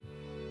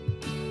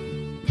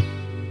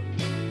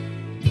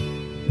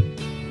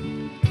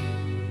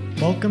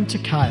Welcome to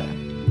Kaya,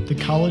 the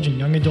college and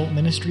young adult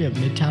ministry of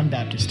Midtown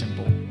Baptist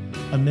Temple,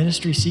 a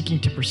ministry seeking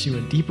to pursue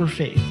a deeper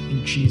faith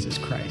in Jesus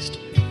Christ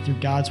through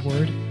God's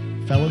Word,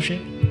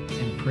 fellowship,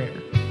 and prayer.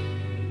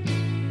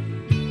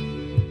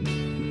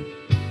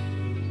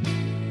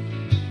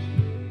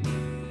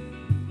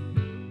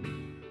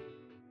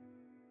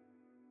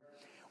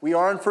 We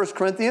are in 1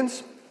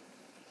 Corinthians,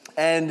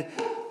 and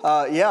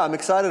I'm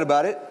excited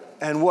about it.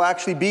 And we'll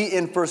actually be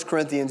in 1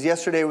 Corinthians.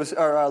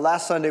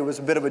 Last Sunday was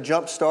a bit of a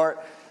jump start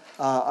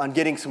on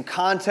getting some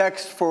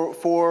context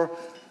for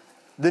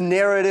the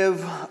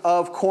narrative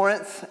of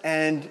Corinth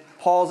and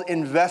Paul's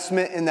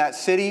investment in that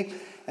city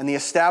and the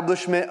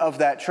establishment of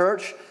that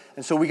church.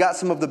 And so we got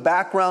some of the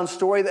background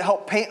story that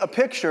helped paint a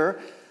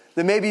picture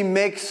that maybe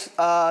makes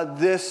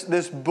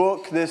this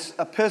book, this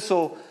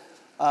epistle,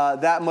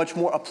 that much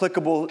more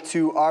applicable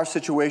to our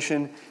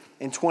situation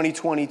in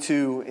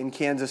 2022 in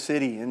Kansas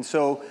City. And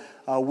so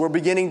we're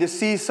beginning to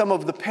see some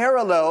of the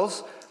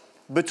parallels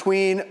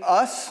between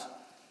us,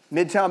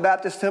 Midtown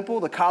Baptist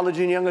Temple, the college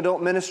and young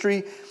adult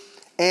ministry,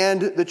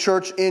 and the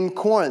church in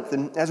Corinth.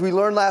 And as we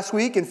learned last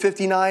week, in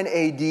 59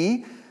 AD,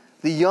 the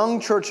young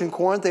church in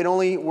Corinth, they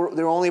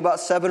were only about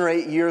 7 or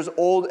 8 years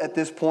old at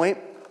this point,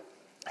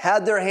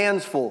 had their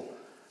hands full.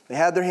 They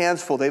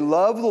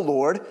loved the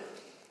Lord,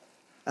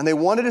 and they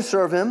wanted to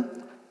serve Him,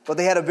 but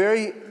they had a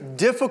very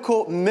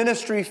difficult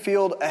ministry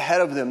field ahead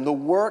of them. The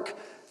work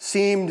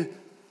seemed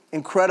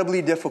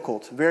incredibly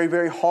difficult, very,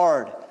 very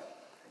hard.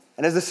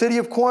 And as the city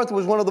of Corinth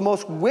was one of the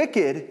most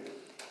wicked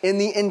in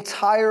the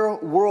entire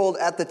world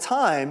at the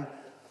time,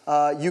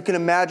 you can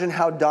imagine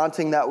how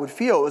daunting that would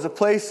feel. It was a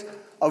place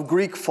of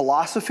Greek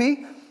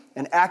philosophy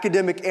and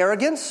academic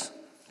arrogance,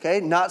 okay,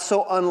 not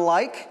so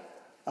unlike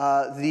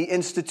the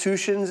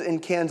institutions in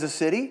Kansas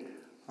City.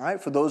 All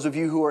right, for those of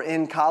you who are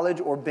in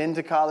college or been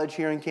to college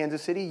here in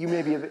Kansas City, you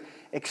maybe have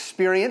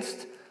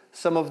experienced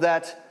some of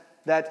that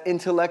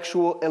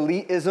intellectual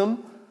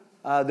elitism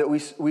that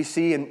we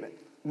see. And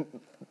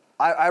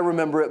I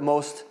remember it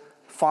most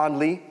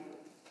fondly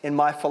in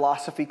my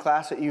philosophy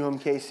class at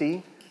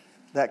UMKC,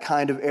 that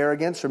kind of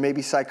arrogance, or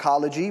maybe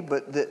psychology,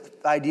 but the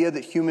idea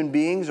that human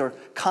beings are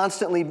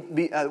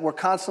we're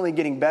constantly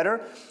getting better,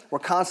 we're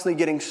constantly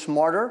getting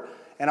smarter,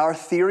 and our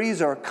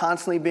theories are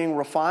constantly being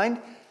refined,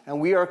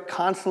 and we are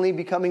constantly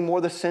becoming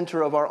more the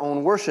center of our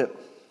own worship.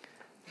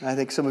 And I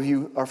think some of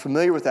you are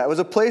familiar with that. It was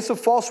a place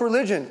of false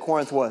religion,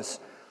 Corinth was,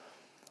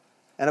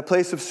 and a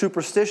place of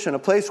superstition, a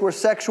place where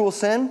sexual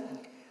sin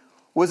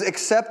was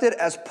accepted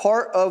as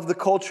part of the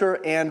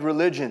culture and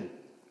religion.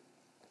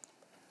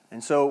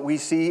 And so we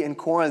see in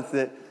Corinth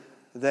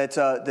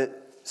that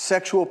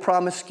sexual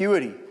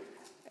promiscuity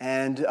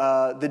and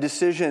the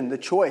decision, the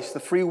choice, the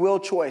free will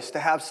choice to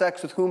have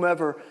sex with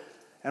whomever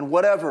and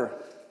whatever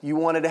you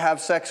wanted to have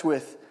sex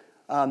with,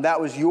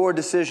 that was your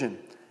decision.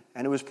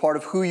 And it was part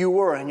of who you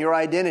were and your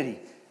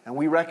identity. And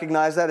we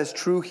recognize that as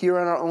true here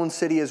in our own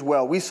city as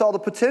well. We saw the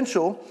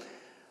potential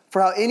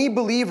for how any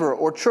believer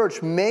or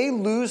church may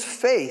lose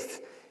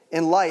faith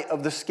in light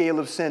of the scale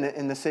of sin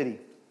in the city.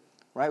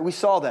 Right? We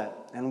saw that,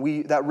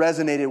 and that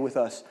resonated with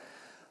us.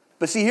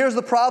 But see, here's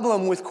the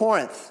problem with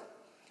Corinth,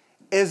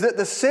 is that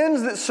the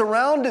sins that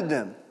surrounded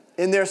them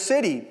in their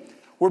city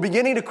were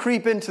beginning to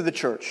creep into the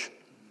church.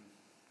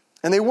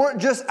 And they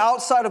weren't just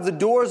outside of the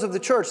doors of the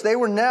church. They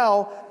were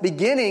now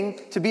beginning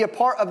to be a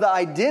part of the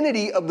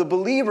identity of the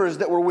believers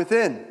that were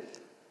within.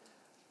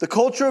 The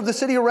culture of the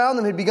city around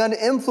them had begun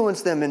to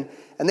influence them, and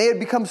they had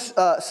become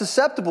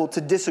susceptible to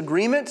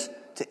disagreement,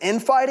 to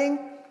infighting.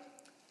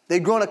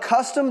 They'd grown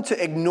accustomed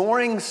to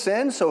ignoring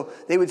sin, so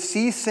they would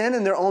see sin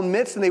in their own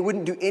midst and they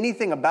wouldn't do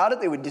anything about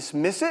it. They would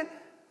dismiss it.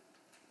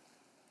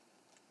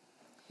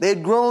 They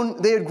had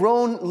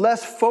grown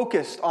less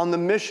focused on the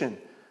mission.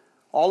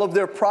 All of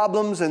their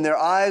problems and their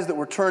eyes that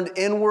were turned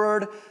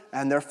inward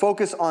and their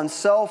focus on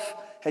self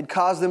had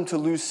caused them to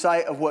lose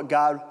sight of what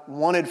God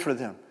wanted for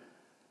them.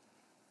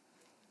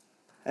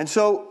 And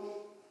so,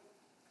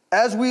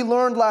 as we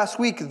learned last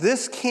week,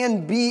 this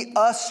can be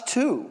us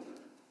too.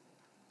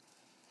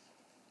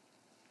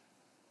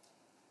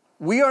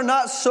 We are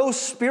not so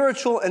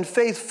spiritual and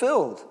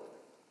faith-filled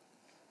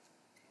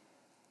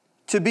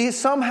to be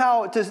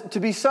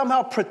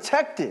somehow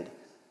protected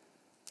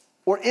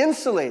or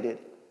insulated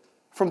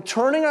from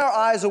turning our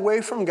eyes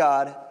away from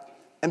God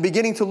and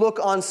beginning to look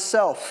on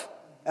self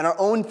and our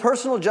own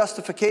personal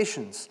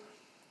justifications.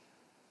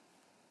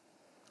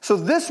 So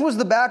this was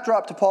the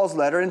backdrop to Paul's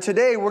letter, and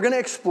today we're going to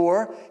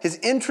explore his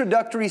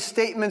introductory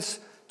statements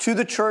to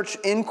the church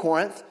in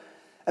Corinth.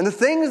 And the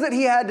things that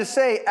he had to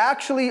say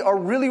actually are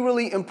really,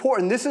 really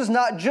important. This is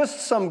not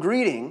just some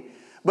greeting,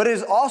 but it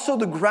is also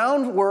the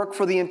groundwork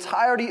for the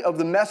entirety of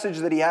the message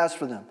that he has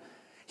for them.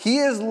 He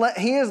is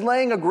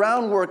laying a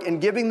groundwork and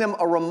giving them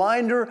a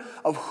reminder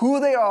of who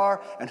they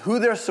are and who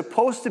they're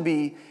supposed to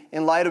be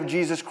in light of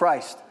Jesus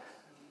Christ.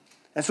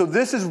 And so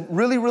this is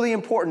really, really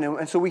important.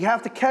 And so we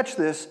have to catch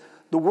this.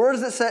 The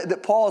words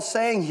that Paul is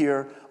saying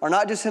here are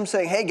not just him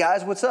saying, "Hey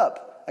guys, what's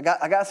up? I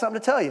got something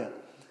to tell you."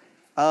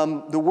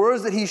 The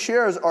words that he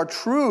shares are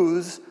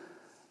truths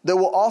that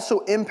will also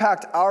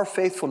impact our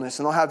faithfulness,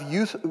 and they'll have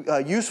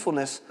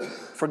usefulness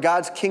for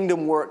God's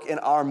kingdom work in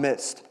our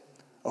midst.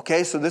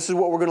 Okay, so this is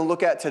what we're going to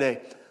look at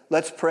today.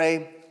 Let's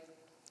pray,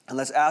 and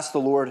let's ask the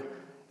Lord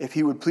if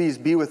he would please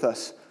be with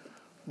us.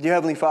 Dear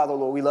Heavenly Father,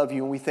 Lord, we love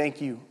you, and we thank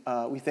you.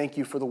 We thank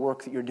you for the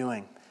work that you're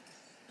doing.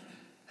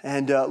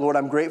 And Lord,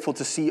 I'm grateful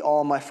to see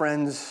all my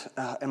friends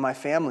and my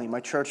family,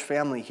 my church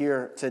family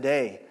here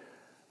today.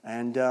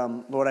 And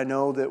Lord, I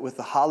know that with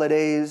the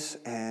holidays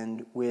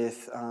and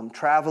with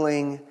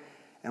traveling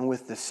and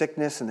with the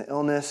sickness and the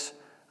illness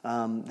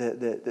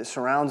that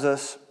surrounds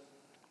us,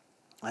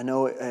 I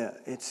know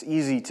it's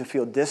easy to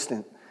feel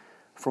distant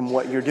from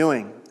what you're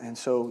doing. And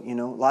so, a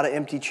lot of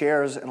empty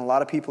chairs and a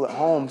lot of people at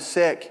home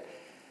sick.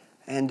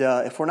 And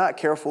if we're not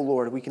careful,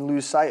 Lord, we can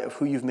lose sight of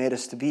who you've made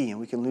us to be, and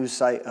we can lose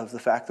sight of the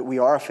fact that we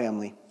are a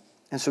family.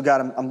 And so,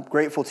 God, I'm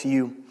grateful to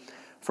you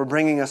for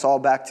bringing us all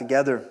back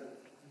together.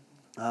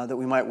 That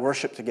we might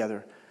worship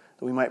together,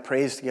 that we might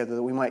praise together,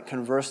 that we might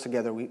converse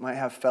together, we might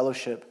have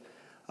fellowship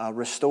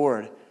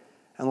restored,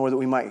 and Lord, that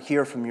we might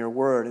hear from your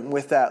word. And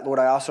with that, Lord,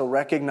 I also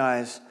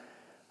recognize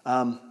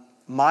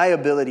my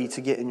ability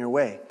to get in your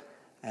way.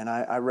 And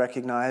I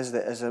recognize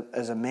that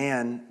as a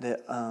man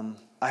that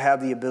I have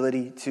the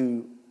ability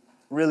to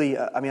really,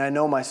 I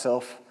know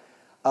myself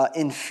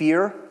in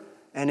fear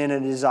and in a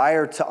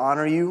desire to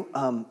honor you,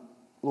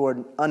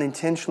 Lord,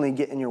 unintentionally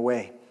get in your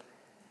way.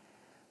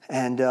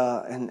 And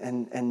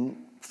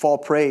fall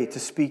prey to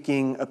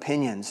speaking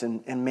opinions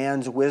and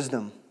man's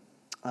wisdom,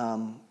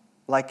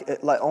 like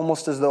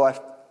almost as though I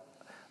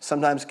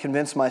sometimes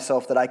convince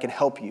myself that I can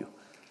help you.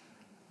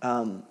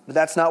 But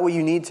that's not what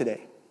you need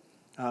today.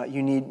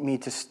 You need me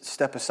to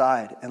step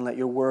aside and let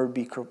your word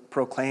be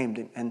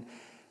proclaimed,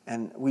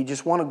 and we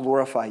just want to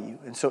glorify you.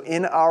 And so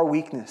in our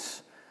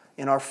weakness,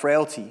 in our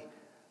frailty,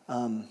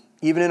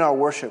 even in our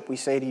worship, we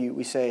say to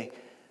you,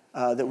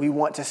 that we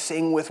want to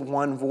sing with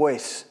one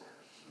voice.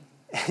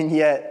 And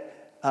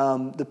yet,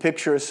 the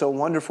picture is so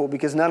wonderful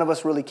because none of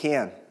us really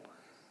can.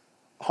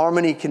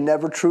 Harmony can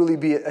never truly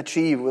be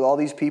achieved with all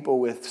these people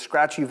with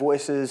scratchy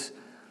voices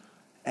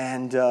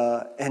and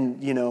out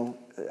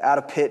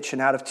of pitch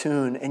and out of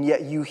tune. And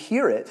yet you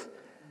hear it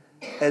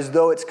as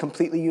though it's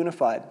completely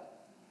unified.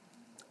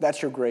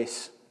 That's your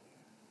grace.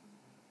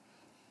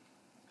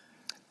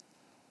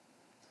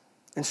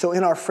 And so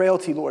in our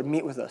frailty, Lord,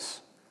 meet with us.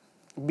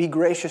 Be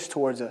gracious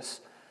towards us.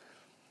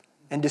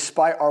 And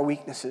despite our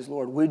weaknesses,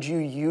 Lord, would you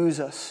use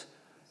us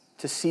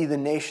to see the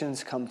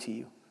nations come to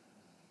you?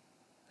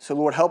 So,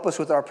 Lord, help us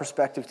with our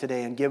perspective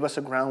today and give us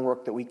a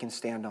groundwork that we can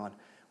stand on.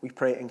 We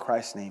pray in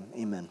Christ's name.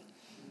 Amen.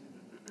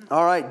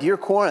 All right, dear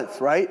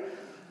Corinth, right?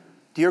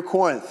 Dear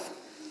Corinth.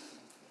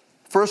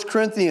 1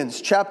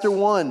 Corinthians chapter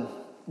 1,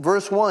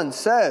 verse 1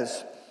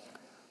 says,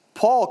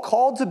 Paul,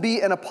 called to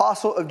be an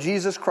apostle of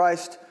Jesus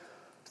Christ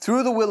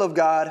through the will of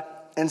God,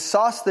 and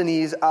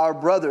Sosthenes, our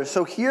brother.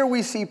 So here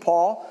we see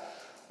Paul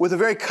with a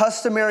very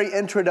customary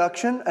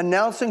introduction,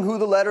 announcing who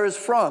the letter is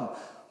from.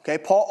 Okay,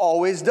 Paul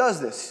always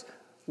does this.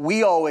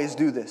 We always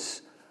do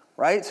this,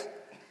 right?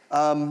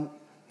 Even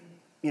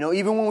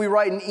when we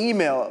write an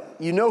email,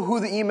 you know who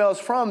the email is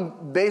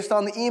from based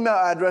on the email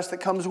address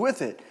that comes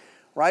with it,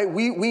 right?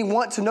 We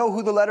want to know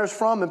who the letter is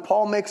from, and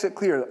Paul makes it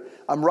clear.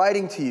 I'm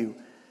writing to you.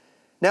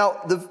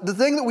 Now, the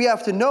thing that we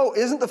have to know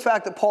isn't the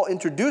fact that Paul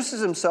introduces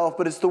himself,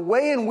 but it's the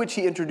way in which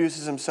he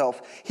introduces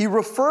himself. He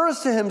refers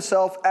to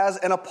himself as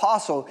an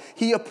apostle.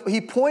 He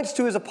points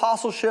to his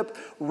apostleship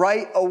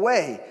right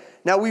away.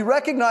 Now, we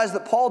recognize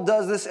that Paul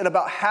does this in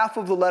about half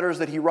of the letters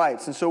that he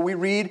writes. And so we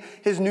read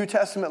his New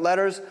Testament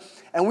letters,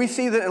 and we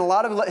see that in a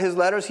lot of his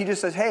letters, he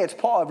just says, hey, it's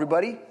Paul,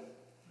 everybody,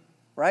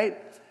 right?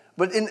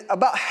 But in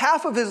about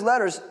half of his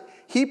letters,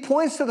 he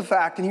points to the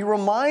fact and he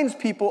reminds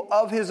people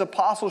of his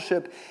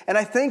apostleship. And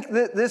I think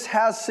that this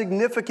has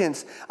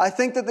significance. I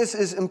think that this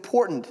is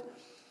important.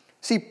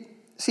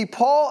 See,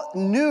 Paul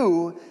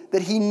knew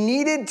that he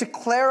needed to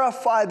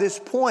clarify this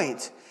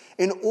point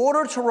in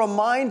order to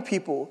remind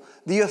people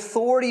the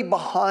authority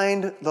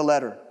behind the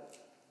letter.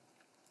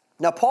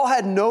 Now, Paul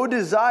had no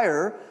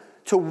desire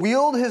to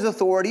wield his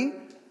authority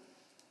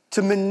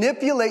to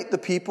manipulate the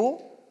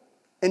people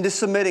into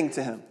submitting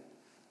to him.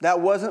 That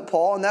wasn't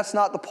Paul, and that's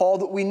not the Paul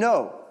that we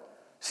know.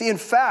 See, in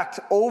fact,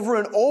 over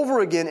and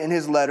over again in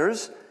his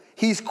letters,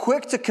 he's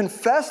quick to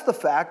confess the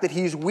fact that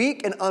he's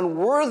weak and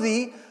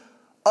unworthy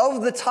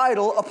of the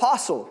title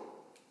apostle.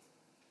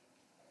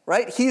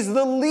 Right? He's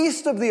the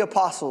least of the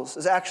apostles,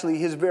 is actually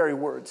his very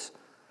words.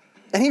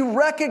 And he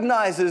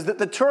recognizes that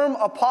the term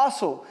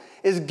apostle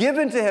is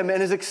given to him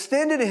and is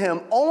extended to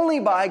him only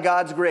by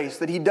God's grace,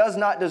 that he does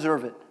not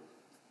deserve it.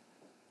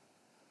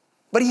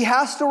 But he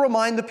has to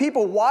remind the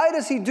people. Why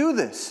does he do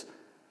this?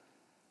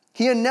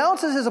 He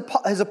announces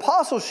his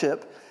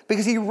apostleship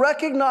because he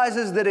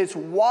recognizes that it's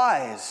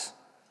wise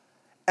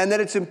and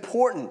that it's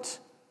important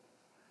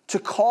to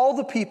call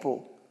the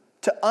people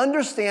to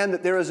understand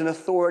that there is an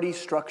authority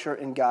structure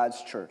in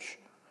God's church.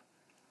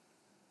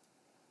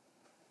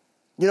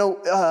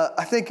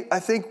 I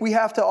think we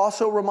have to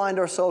also remind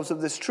ourselves of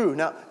this truth.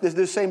 Now,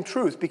 this same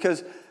truth,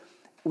 because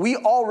we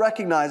all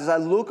recognize, as I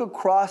look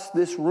across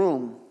this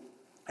room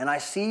and I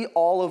see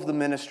all of the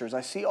ministers,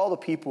 I see all the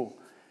people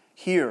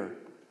here,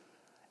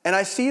 and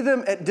I see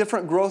them at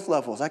different growth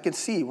levels. I can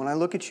see, when I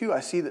look at you, I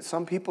see that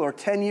some people are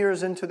 10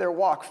 years into their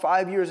walk,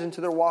 5 years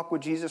into their walk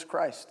with Jesus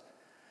Christ.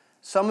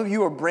 Some of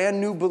you are brand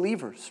new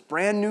believers,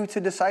 brand new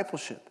to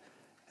discipleship,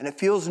 and it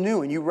feels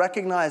new, and you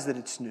recognize that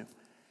it's new.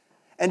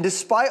 And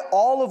despite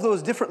all of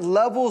those different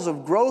levels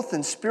of growth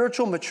and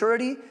spiritual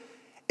maturity,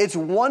 it's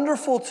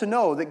wonderful to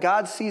know that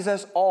God sees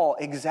us all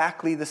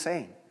exactly the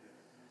same.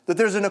 That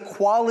there's an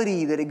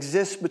equality that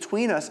exists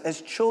between us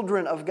as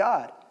children of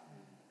God.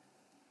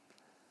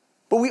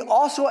 But we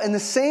also, in the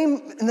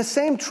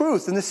same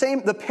truth,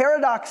 the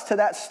paradox to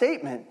that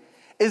statement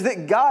is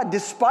that God,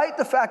 despite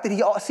the fact that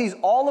He sees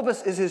all of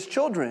us as His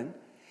children,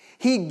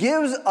 He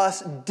gives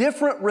us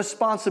different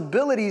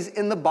responsibilities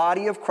in the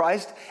body of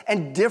Christ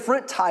and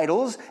different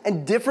titles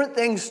and different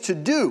things to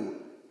do.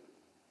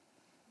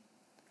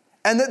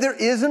 And that there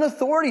is an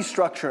authority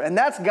structure, and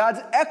that's God's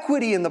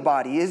equity in the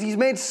body. He's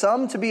made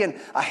some to be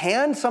a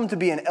hand, some to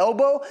be an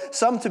elbow,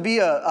 some to be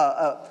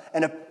a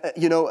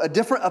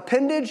different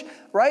appendage,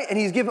 right? And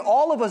He's given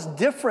all of us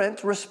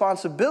different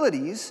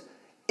responsibilities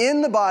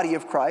in the body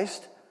of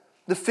Christ.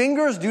 The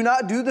fingers do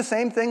not do the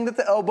same thing that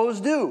the elbows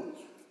do.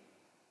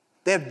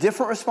 They have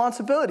different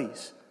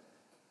responsibilities.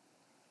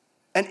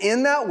 And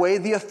in that way,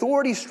 the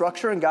authority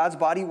structure in God's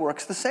body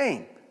works the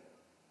same.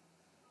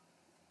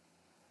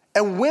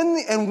 And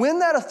when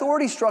that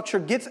authority structure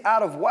gets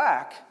out of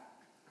whack,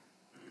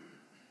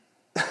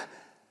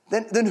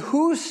 then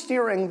who's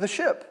steering the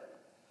ship?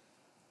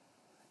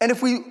 And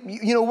if we're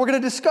going to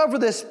discover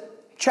this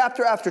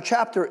chapter after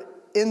chapter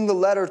in the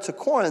letter to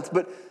Corinth,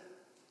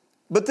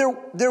 but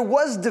there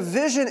was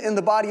division in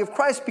the body of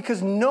Christ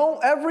because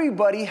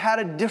everybody had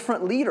a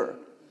different leader.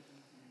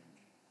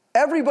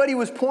 Everybody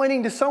was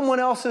pointing to someone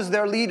else as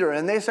their leader,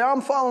 and they say,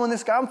 I'm following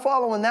this guy, I'm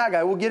following that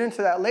guy. We'll get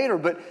into that later,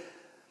 But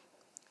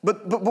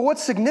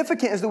what's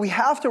significant is that we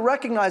have to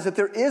recognize that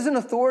there is an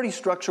authority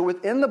structure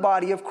within the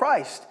body of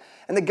Christ,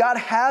 and that God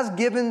has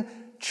given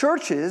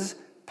churches,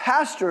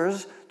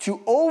 pastors, to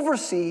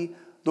oversee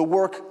the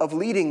work of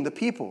leading the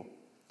people.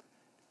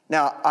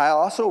 Now, I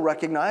also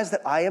recognize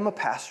that I am a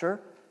pastor,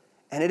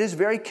 and it is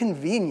very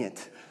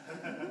convenient,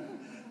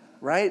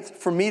 right,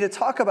 for me to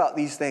talk about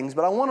these things.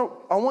 But I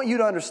want you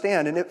to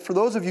understand, and for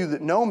those of you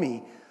that know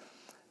me,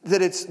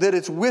 that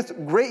it's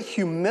with great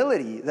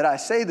humility that I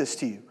say this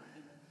to you.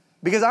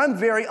 Because I'm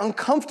very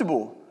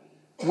uncomfortable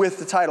with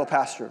the title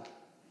pastor.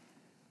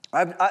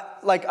 I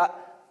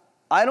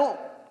don't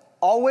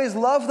always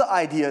love the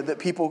idea that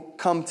people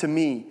come to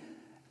me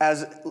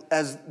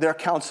as their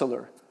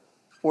counselor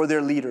or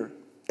their leader.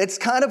 It's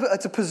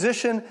a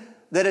position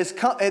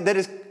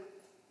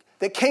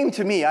that came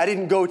to me. I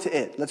didn't go to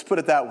it. Let's put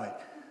it that way.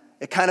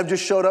 It kind of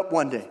just showed up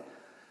one day.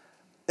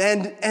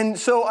 And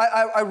so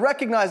I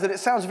recognize that it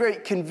sounds very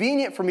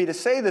convenient for me to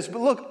say this,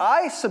 but look,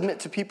 I submit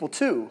to people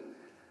too.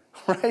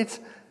 Right?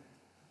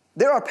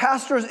 There are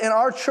pastors in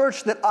our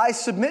church that I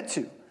submit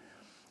to.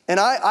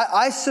 And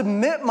I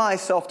submit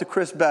myself to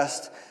Chris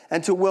Best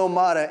and to Will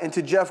Mata and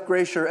to Jeff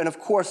Gracier and, of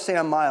course,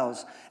 Sam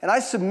Miles. And I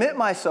submit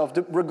myself,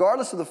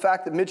 regardless of the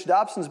fact that Mitch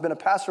Dobson's been a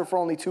pastor for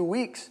only 2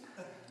 weeks.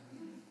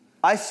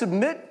 I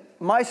submit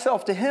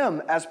myself to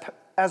him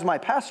as my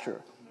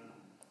pastor.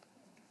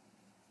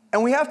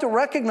 And we have to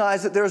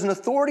recognize that there's an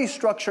authority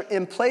structure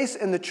in place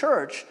in the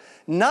church,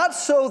 not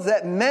so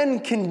that men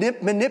can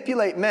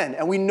manipulate men.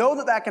 And we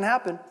know that can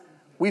happen.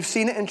 We've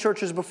seen it in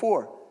churches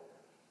before.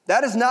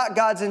 That is not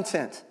God's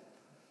intent.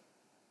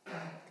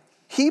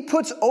 He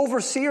puts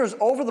overseers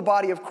over the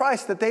body of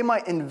Christ that they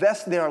might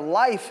invest their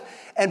life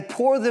and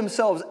pour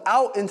themselves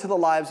out into the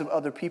lives of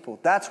other people.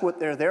 That's what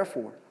they're there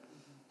for.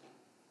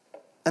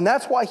 And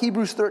that's why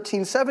Hebrews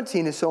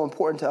 13:17 is so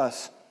important to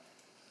us.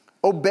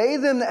 Obey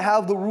them that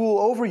have the rule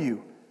over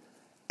you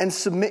and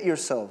submit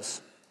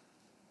yourselves.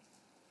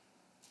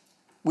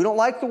 We don't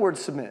like the word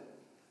submit,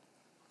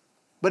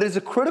 but it's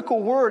a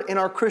critical word in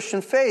our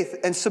Christian faith.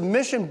 And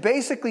submission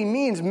basically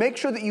means make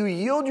sure that you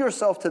yield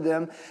yourself to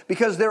them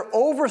because their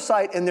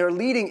oversight and their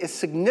leading is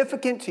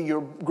significant to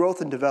your growth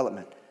and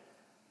development.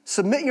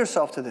 Submit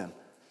yourself to them.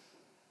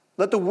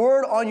 Let the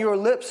word on your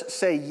lips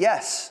say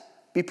yes.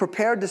 Be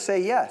prepared to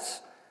say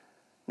yes.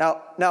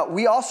 Now,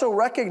 we also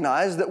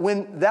recognize that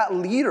when that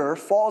leader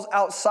falls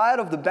outside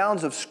of the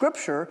bounds of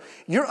Scripture,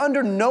 you're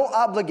under no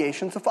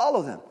obligation to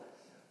follow them.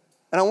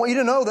 And I want you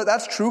to know that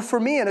that's true for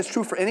me, and it's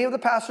true for any of the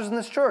pastors in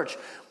this church.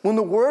 When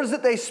the words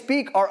that they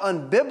speak are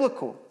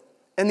unbiblical,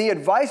 and the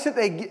advice that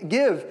they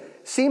give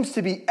seems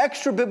to be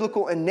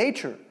extra-biblical in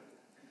nature,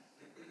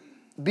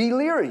 be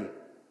leery.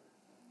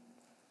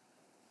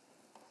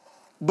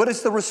 But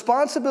it's the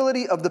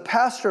responsibility of the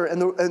pastor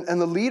and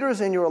the leaders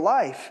in your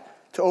life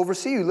to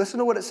oversee you. Listen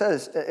to what it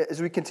says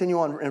as we continue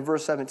on in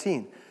verse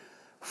 17.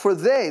 For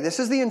they, this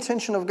is the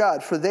intention of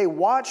God, for they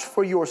watch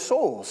for your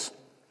souls,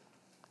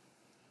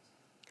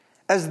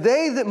 as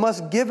they that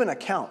must give an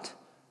account,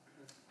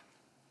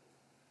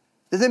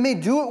 that they may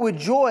do it with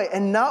joy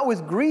and not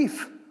with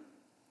grief.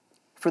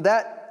 For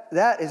that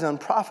that is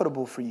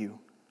unprofitable for you.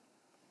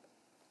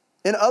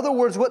 In other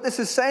words, what this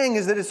is saying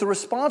is that it's the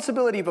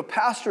responsibility of a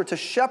pastor to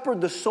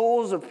shepherd the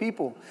souls of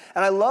people.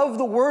 And I love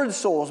the word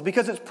souls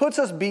because it puts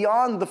us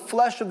beyond the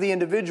flesh of the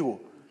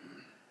individual.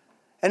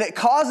 And it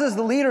causes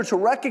the leader to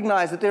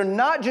recognize that they're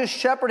not just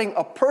shepherding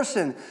a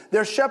person,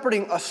 they're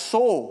shepherding a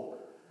soul.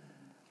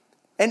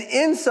 And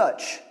in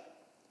such,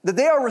 that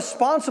they are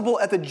responsible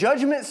at the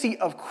judgment seat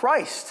of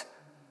Christ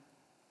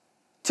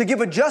to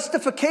give a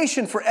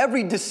justification for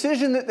every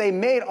decision that they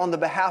made on the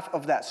behalf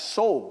of that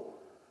soul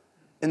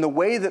in the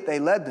way that they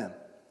led them.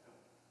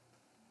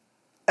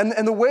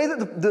 And the way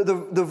that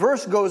the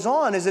verse goes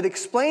on is it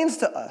explains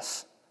to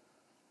us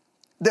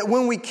that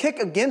when we kick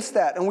against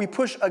that and we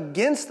push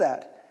against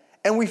that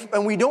and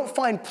we don't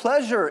find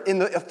pleasure in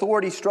the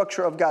authority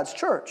structure of God's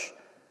church,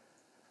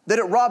 that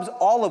it robs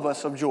all of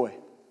us of joy.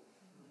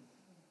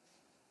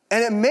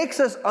 And it makes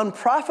us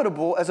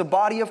unprofitable as a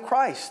body of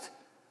Christ.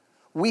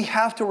 We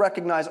have to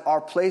recognize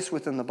our place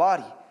within the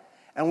body,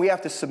 and we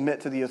have to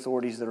submit to the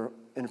authorities that are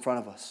in front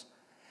of us.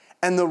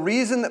 And the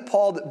reason that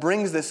Paul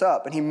brings this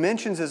up, and he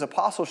mentions his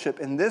apostleship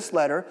in this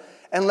letter,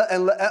 and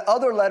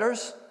other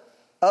letters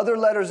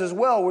as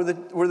well,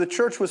 where the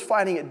church was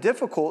finding it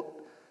difficult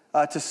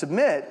to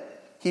submit,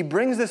 he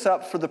brings this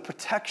up for the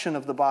protection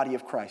of the body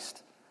of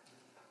Christ.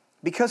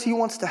 Because he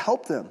wants to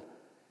help them.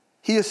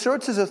 He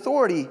asserts his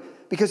authority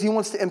because he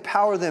wants to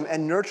empower them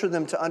and nurture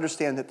them to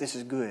understand that this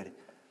is good.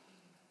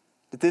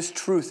 That this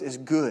truth is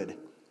good.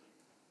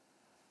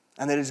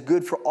 And that it's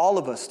good for all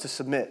of us to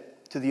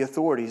submit to the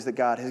authorities that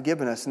God has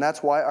given us. And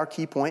that's why our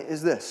key point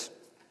is this.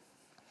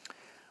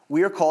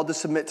 We are called to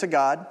submit to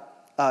God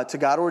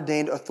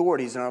ordained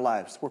authorities in our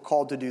lives. We're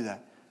called to do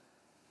that.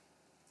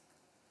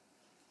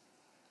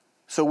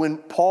 So when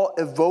Paul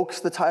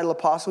evokes the title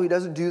apostle, he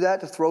doesn't do that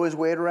to throw his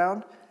weight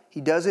around.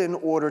 He does it in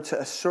order to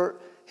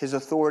assert his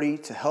authority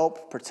to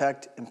help,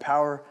 protect,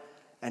 empower,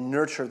 and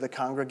nurture the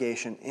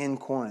congregation in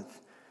Corinth.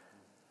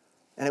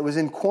 And it was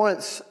in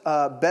Corinth's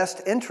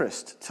best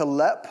interest to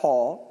let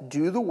Paul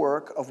do the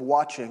work of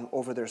watching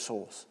over their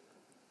souls.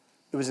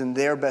 It was in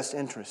their best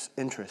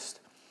interest.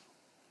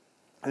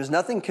 There's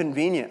nothing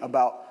convenient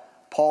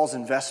about Paul's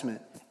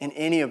investment in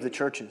any of the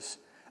churches.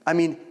 I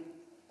mean,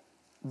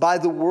 by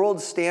the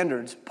world's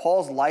standards,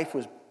 Paul's life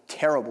was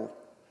terrible.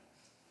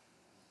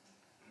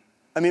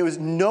 I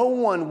mean, no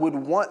one would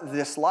want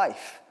this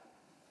life.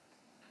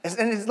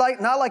 And it's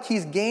not like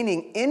he's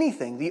gaining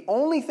anything. The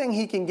only thing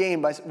he can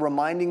gain by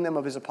reminding them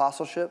of his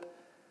apostleship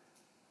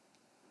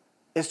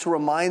is to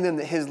remind them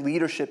that his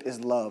leadership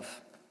is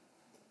love.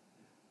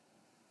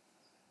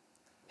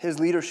 His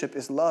leadership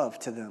is love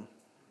to them.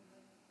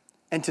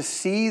 And to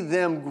see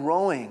them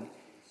growing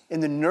in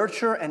the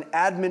nurture and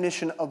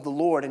admonition of the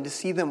Lord and to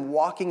see them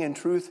walking in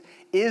truth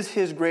is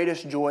his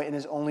greatest joy and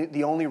is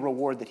the only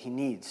reward that he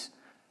needs.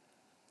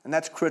 And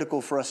that's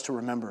critical for us to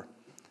remember.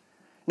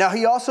 Now,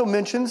 he also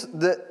mentions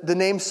the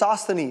name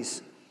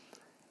Sosthenes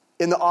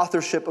in the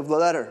authorship of the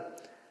letter.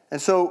 And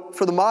so,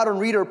 for the modern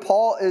reader,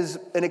 Paul is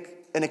an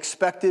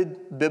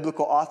expected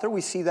biblical author.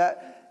 We see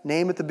that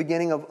name at the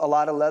beginning of a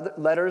lot of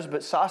letters,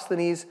 but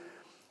Sosthenes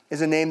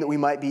is a name that we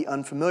might be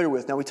unfamiliar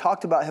with. Now, we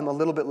talked about him a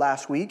little bit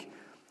last week.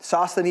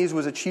 Sosthenes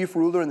was a chief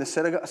ruler in the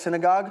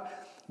synagogue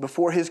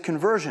before his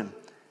conversion.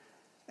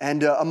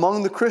 And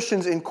among the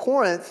Christians in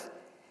Corinth,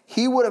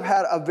 he would have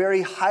had a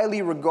very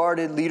highly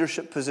regarded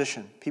leadership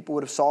position. People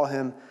would have saw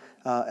him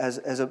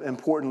as an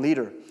important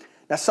leader.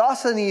 Now,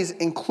 Sosthenes'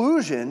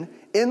 inclusion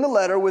in the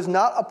letter was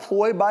not a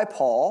ploy by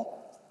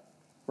Paul,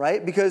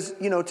 right? Because,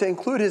 to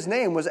include his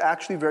name was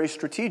actually very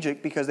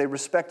strategic because they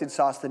respected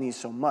Sosthenes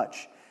so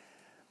much.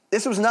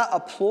 This was not a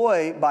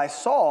ploy by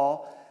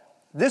Saul.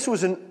 This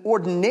was an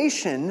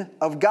ordination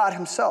of God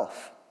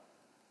himself.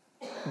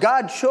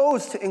 God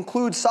chose to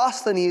include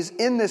Sosthenes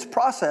in this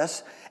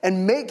process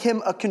and make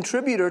him a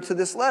contributor to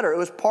this letter. It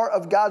was part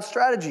of God's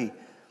strategy.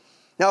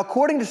 Now,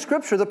 according to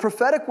Scripture, the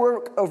prophetic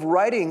work of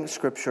writing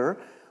Scripture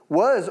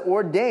was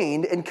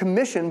ordained and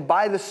commissioned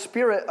by the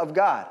Spirit of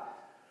God.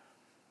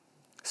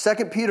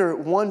 2 Peter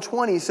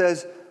 1:20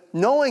 says,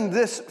 knowing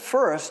this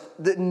first,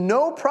 that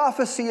no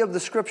prophecy of the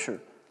Scripture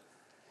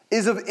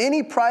is of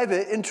any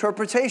private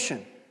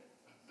interpretation.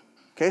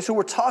 Okay, so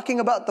we're talking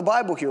about the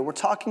Bible here. We're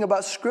talking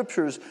about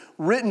scriptures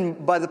written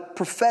by the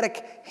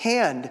prophetic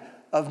hand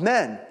of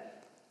men,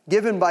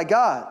 given by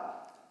God.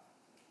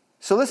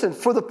 So listen,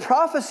 for the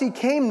prophecy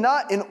came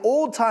not in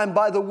old time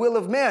by the will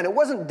of man. It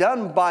wasn't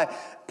done by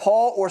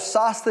Paul or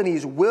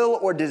Sosthenes' will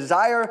or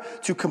desire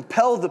to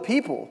compel the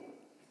people.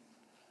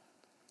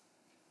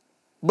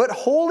 But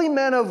holy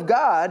men of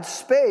God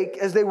spake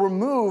as they were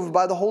moved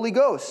by the Holy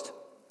Ghost.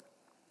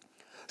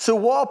 So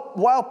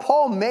while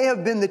Paul may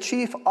have been the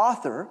chief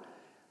author,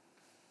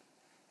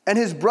 and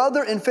his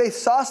brother in faith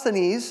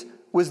Sosthenes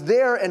was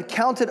there and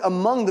counted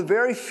among the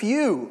very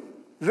few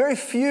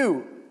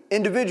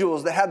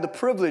individuals that had the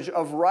privilege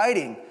of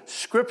writing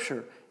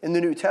Scripture in the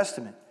New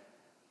Testament.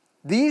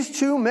 These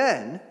two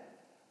men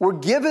were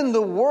given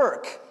the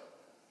work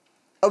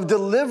of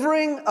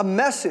delivering a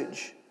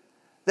message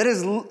that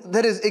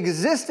has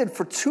existed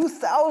for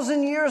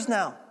 2,000 years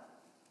now.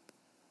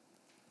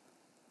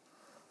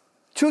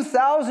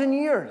 2,000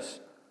 years,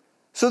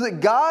 so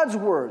that God's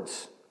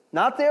words,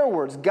 not their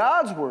words,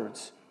 God's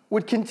words,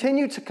 would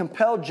continue to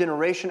compel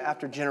generation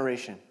after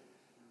generation.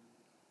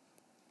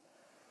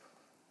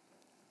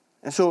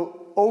 And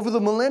so over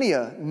the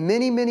millennia,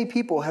 many, many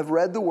people have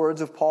read the words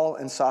of Paul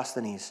and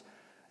Sosthenes,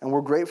 and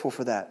we're grateful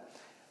for that.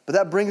 But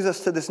that brings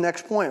us to this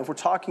next point. If we're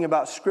talking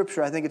about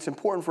Scripture, I think it's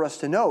important for us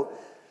to note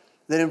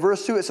that in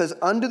verse 2 it says,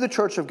 unto the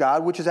church of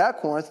God, which is at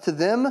Corinth, to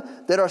them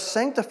that are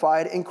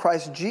sanctified in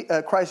Christ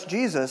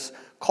Jesus,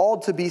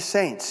 called to be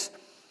saints.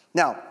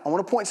 Now, I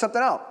want to point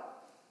something out.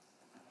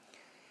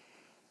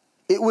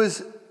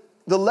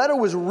 The letter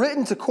was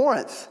written to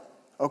Corinth,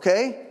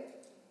 okay?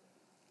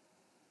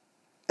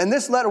 And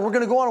this letter, we're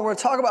going to go on and we're going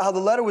to talk about how the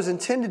letter was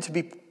intended to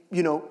be,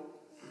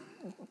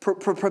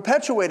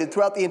 perpetuated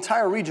throughout the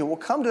entire region. We'll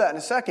come to that in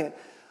a second.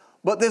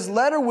 But this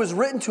letter was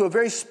written to a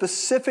very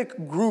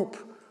specific group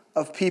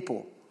of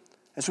people.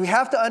 And so we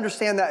have to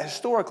understand that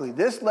historically.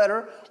 This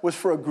letter was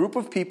for a group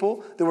of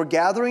people that were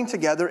gathering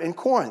together in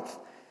Corinth.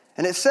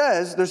 And it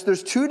says,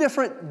 there's two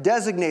different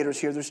designators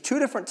here. There's two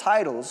different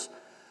titles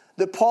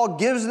that Paul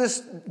gives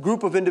this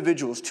group of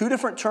individuals. Two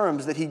different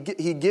terms that he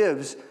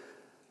gives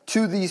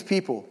to these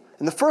people.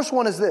 And the first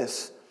one is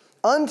this: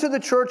 unto the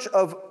church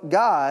of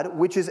God,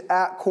 which is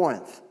at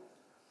Corinth.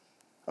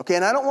 Okay,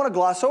 and I don't want to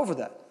gloss over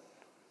that.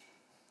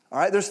 All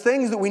right, there's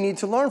things that we need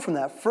to learn from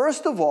that.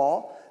 First of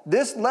all,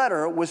 this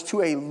letter was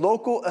to a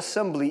local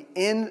assembly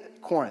in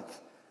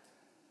Corinth.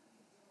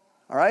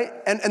 All right,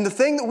 and the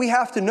thing that we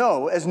have to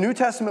know as New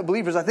Testament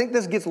believers, I think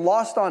this gets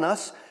lost on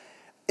us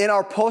in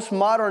our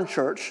postmodern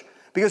church,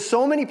 because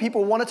so many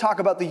people want to talk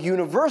about the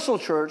universal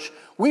church.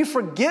 We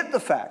forget the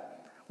fact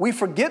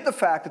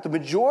that the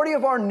majority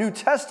of our New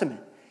Testament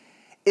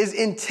is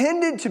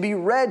intended to be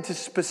read to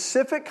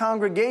specific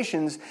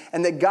congregations,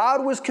 and that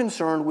God was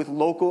concerned with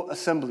local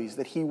assemblies,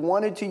 that he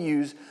wanted to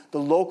use the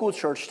local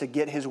church to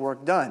get his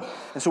work done.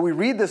 And so we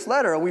read this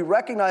letter, and we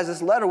recognize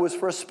this letter was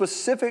for a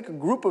specific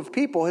group of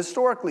people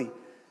historically.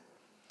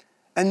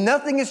 And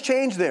nothing has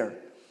changed there.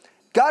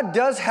 God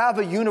does have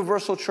a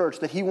universal church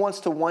that he wants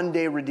to one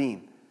day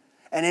redeem.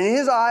 And in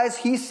his eyes,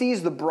 he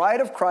sees the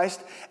bride of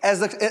Christ as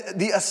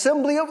the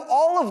assembly of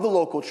all of the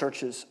local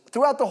churches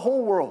throughout the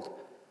whole world.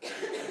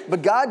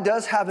 But God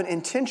does have an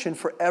intention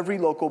for every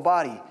local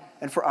body,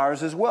 and for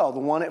ours as well,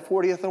 the one at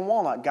 40th and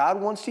Walnut. God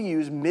wants to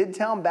use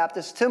Midtown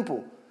Baptist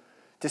Temple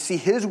to see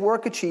his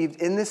work achieved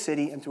in this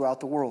city and throughout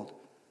the world.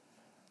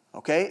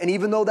 Okay? And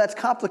even though that's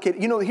complicated,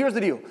 here's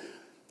the deal.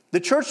 The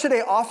church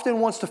today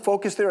often wants to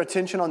focus their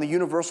attention on the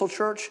universal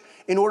church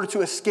in order to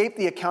escape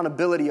the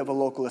accountability of a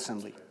local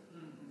assembly.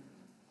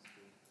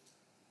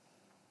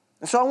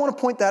 And so I want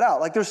to point that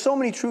out. There's so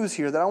many truths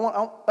here that I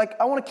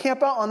want to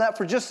camp out on that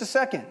for just a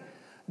second.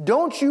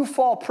 Don't you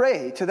fall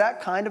prey to that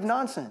kind of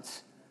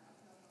nonsense.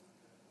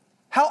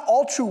 How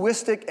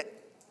altruistic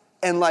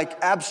and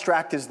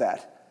abstract is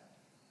that?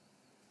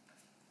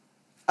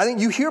 I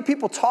think you hear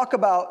people talk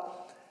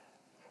about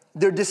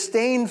their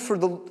disdain for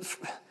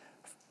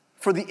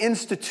the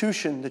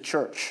institution, the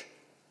church.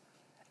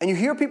 And you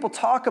hear people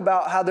talk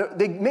about how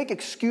they make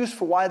excuse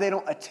for why they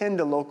don't attend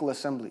a local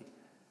assembly.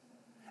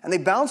 And they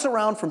bounce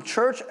around from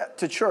church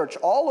to church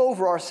all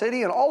over our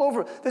city and all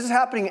over. This is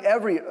happening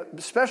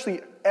especially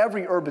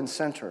every urban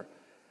center.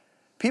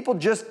 People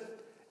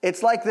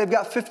it's like they've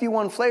got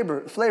 51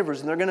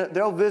 flavors and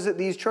they'll visit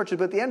these churches.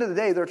 But at the end of the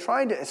day, they're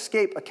trying to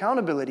escape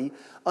accountability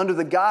under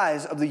the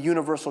guise of the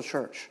universal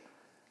church.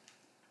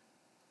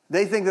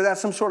 They think that that's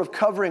some sort of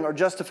covering or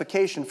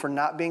justification for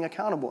not being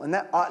accountable. And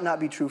that ought not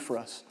be true for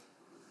us.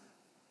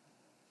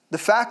 The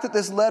fact that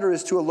this letter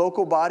is to a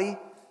local body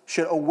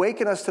should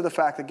awaken us to the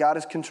fact that God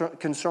is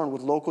concerned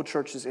with local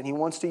churches, and he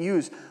wants to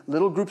use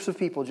little groups of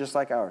people just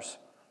like ours.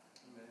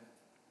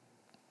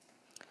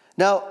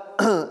 Now,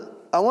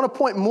 I want to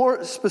point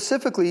more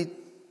specifically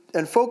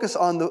and focus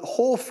on the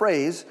whole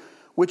phrase,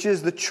 which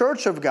is the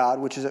church of God,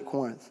 which is at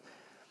Corinth.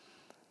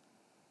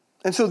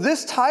 And so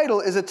this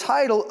title is a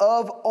title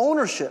of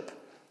ownership.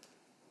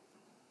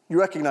 You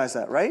recognize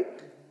that, right?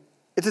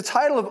 It's a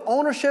title of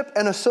ownership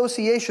and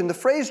association. The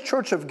phrase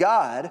church of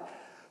God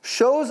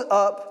shows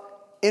up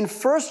in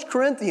 1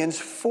 Corinthians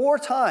 4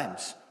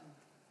 times.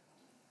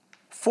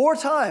 4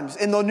 times.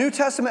 In the New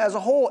Testament as a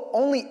whole,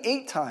 only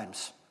 8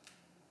 times.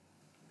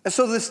 And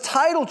so this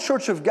title,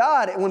 Church of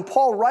God, and when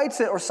Paul writes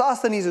it, or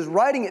Sosthenes is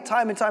writing it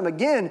time and time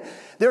again,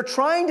 they're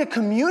trying to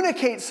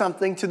communicate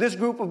something to this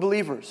group of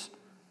believers.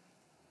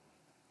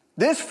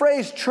 This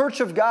phrase,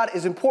 Church of God,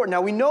 is important.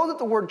 Now, we know that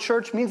the word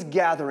church means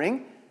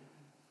gathering.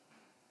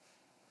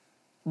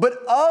 But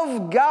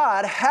of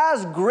God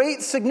has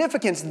great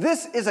significance.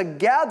 This is a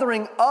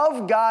gathering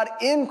of God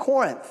in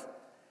Corinth.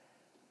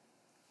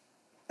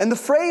 And the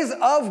phrase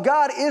of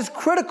God is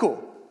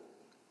critical.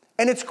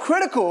 And it's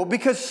critical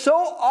because so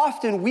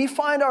often we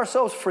find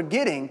ourselves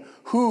forgetting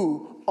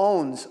who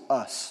owns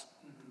us.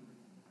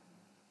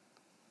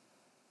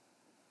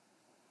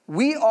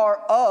 We are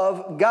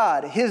of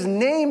God. His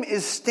name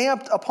is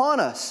stamped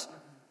upon us.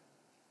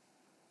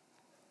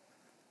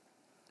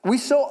 We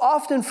so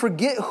often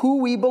forget who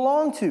we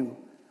belong to.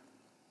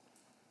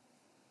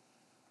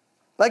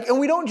 And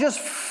we don't just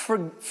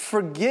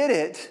forget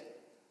it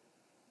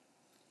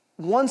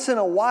once in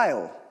a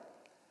while.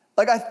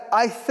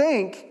 I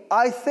think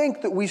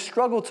that we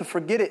struggle to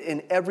forget it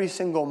in every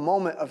single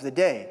moment of the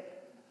day.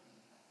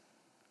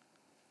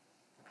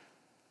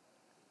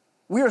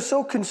 We are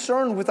so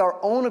concerned with our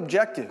own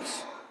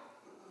objectives,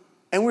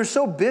 and we're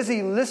so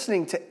busy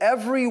listening to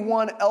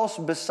everyone else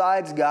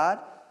besides God.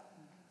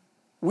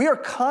 We are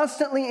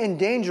constantly in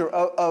danger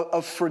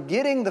of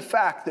forgetting the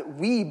fact that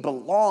we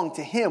belong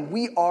to Him.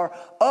 We are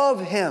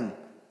of Him.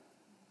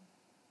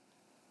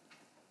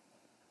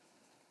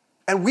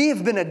 And we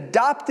have been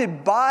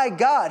adopted by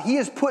God. He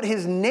has put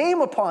His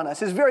name upon us.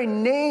 His very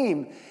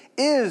name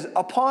is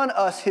upon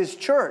us, His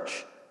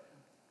church.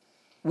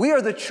 We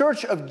are the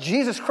church of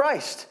Jesus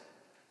Christ.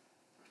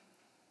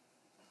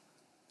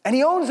 And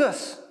He owns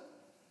us.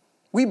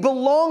 We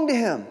belong to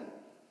Him.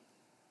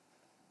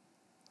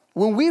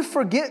 When we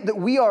forget that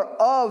we are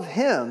of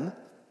Him,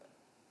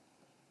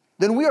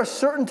 then we are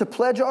certain to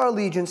pledge our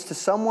allegiance to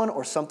someone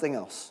or something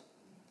else.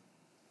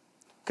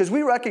 Because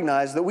we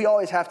recognize that we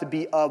always have to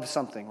be of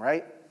something,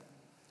 right?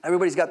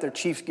 Everybody's got their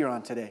Chiefs gear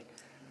on today,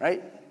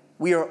 right?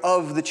 We are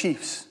of the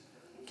Chiefs,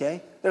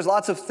 okay? There's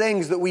lots of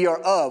things that we are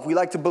of. We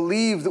like to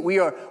believe that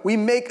we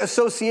make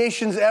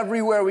associations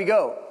everywhere we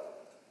go,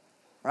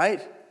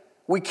 right?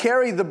 We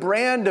carry the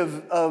brand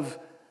of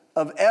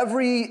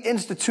every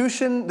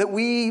institution that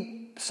we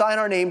sign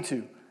our name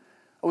to.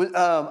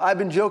 I've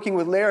been joking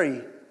with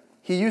Larry.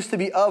 He used to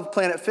be of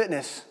Planet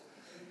Fitness.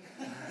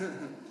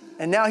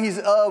 And now he's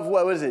of,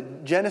 what is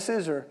it,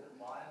 Genesis or?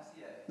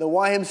 YMCA. The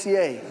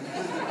YMCA.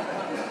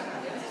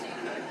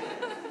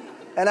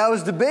 And I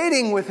was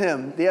debating with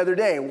him the other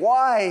day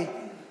why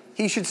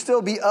he should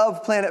still be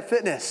of Planet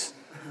Fitness,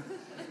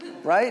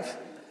 right?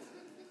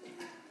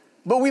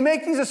 But we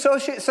make these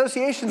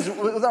associations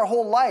with our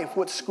whole life,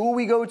 what school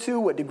we go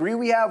to, what degree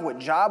we have, what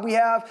job we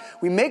have.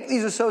 We make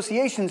these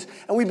associations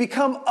and we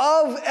become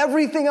of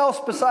everything else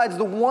besides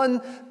the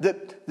one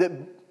that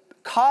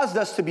caused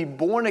us to be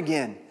born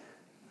again.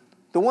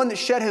 The one that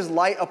shed His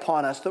light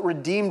upon us, that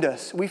redeemed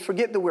us. We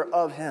forget that we're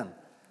of Him.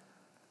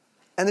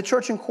 And the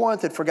church in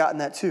Corinth had forgotten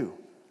that too.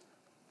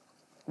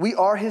 We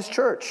are His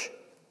church.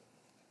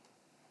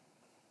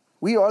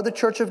 We are the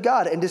church of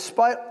God. And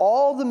despite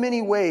all the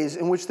many ways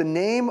in which the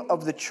name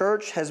of the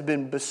church has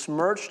been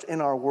besmirched in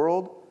our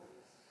world,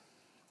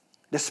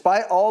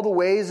 despite all the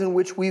ways in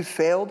which we've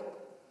failed,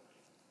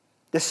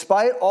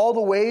 despite all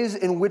the ways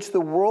in which the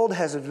world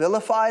has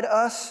vilified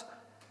us,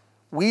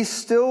 we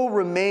still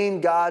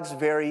remain God's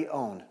very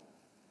own.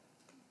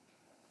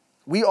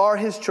 We are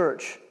His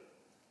church.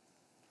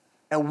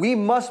 And we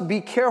must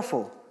be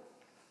careful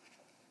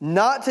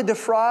not to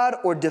defraud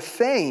or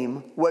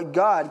defame what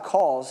God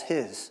calls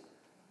His.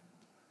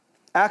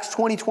 Acts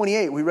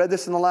 20:28, we read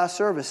this in the last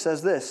service,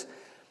 says this: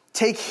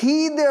 "Take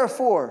heed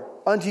therefore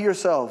unto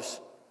yourselves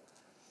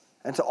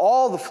and to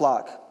all the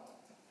flock,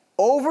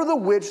 over the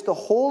which the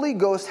Holy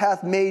Ghost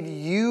hath made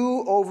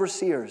you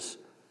overseers,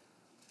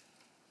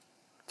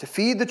 to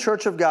feed the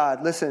church of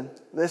God." Listen,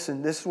 this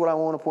is what I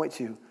want to point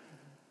to.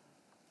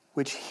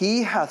 "Which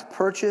He hath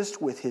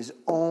purchased with His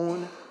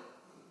own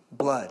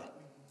blood."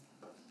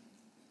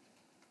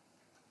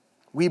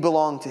 We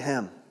belong to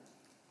Him.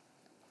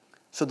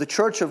 So the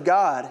church of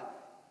God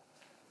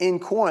in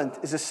Corinth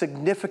is a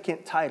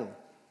significant title.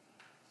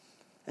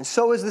 And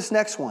so is this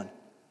next one.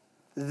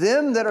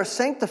 Them that are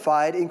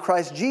sanctified in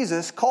Christ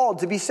Jesus, called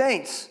to be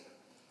saints.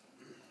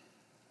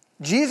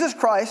 Jesus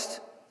Christ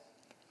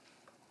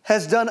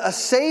has done a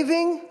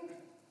saving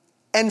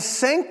and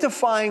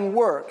sanctifying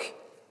work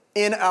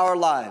in our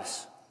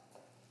lives.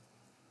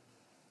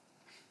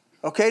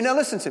 Okay, now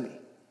listen to me.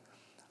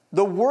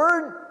 The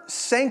word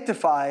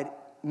sanctified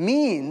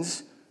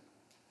means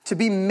to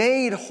be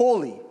made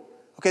holy.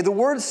 Okay, the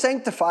word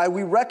sanctify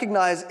we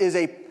recognize is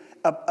a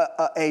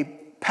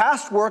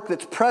past work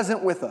that's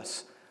present with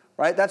us,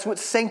 right? That's what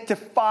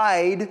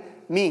sanctified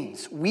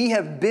means. We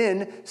have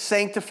been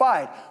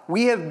sanctified.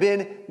 We have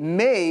been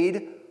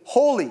made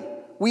holy.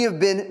 We have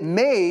been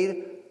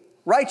made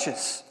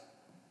righteous.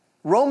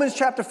 Romans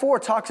chapter 4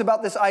 talks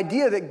about this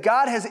idea that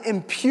God has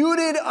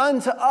imputed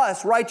unto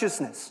us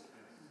righteousness.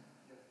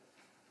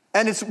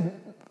 And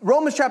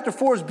Romans chapter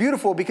 4 is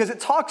beautiful because it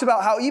talks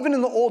about how even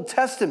in the Old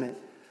Testament,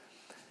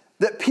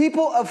 that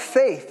people of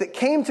faith that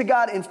came to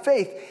God in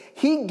faith,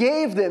 He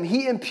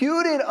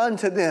imputed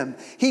unto them.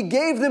 He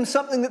gave them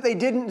something that they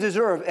didn't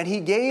deserve, and He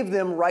gave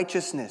them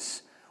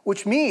righteousness,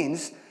 which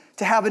means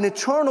to have an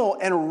eternal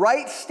and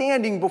right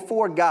standing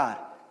before God.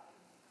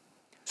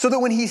 So that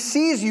when He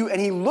sees you and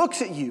He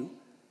looks at you,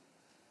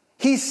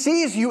 He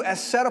sees you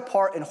as set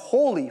apart and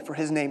holy for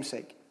His name's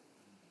sake.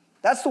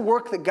 That's the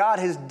work that God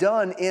has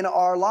done in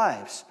our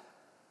lives.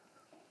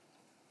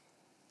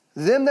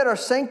 Them that are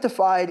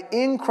sanctified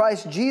in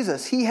Christ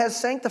Jesus, He has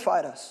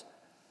sanctified us.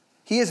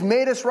 He has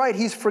made us right.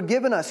 He's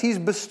forgiven us. He's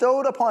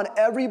bestowed upon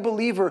every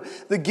believer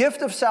the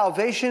gift of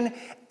salvation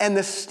and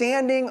the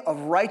standing of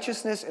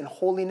righteousness and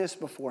holiness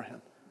before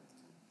Him.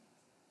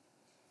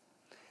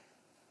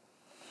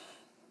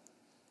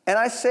 And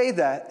I say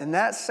that, and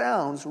that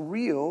sounds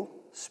real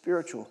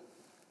spiritual.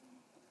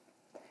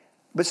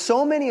 But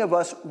so many of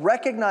us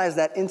recognize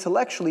that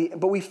intellectually,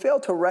 but we fail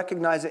to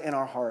recognize it in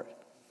our heart.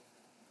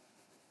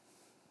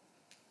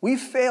 We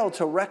fail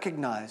to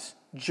recognize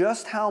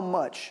just how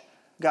much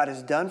God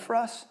has done for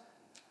us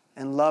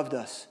and loved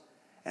us,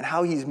 and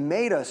how he's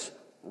made us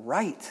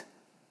right.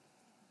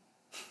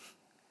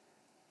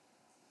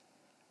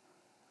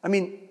 I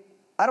mean,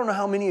 I don't know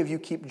how many of you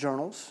keep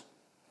journals,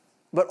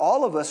 but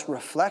all of us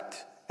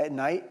reflect at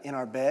night in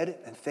our bed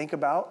and think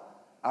about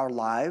our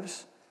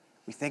lives.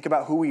 We think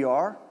about who we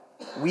are.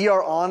 We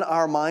are on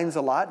our minds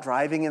a lot,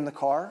 driving in the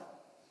car,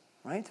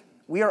 right?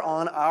 We are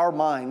on our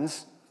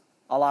minds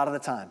a lot of the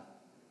time.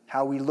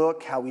 How we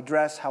look, how we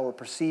dress, how we're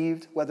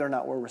perceived, whether or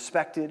not we're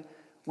respected.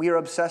 We are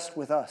obsessed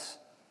with us.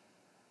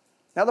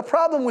 Now, the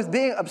problem with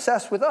being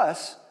obsessed with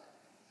us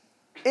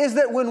is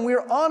that when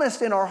we're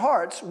honest in our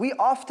hearts, we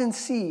often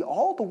see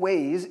all the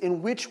ways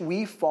in which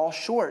we fall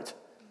short.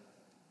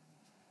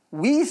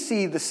 We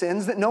see the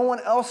sins that no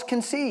one else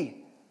can see.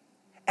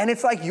 And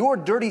it's like your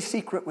dirty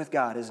secret with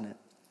God, isn't it?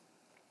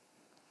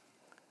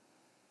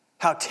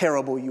 How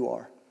terrible you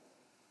are.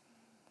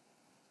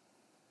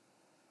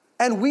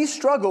 And we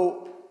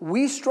struggle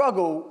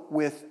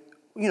with,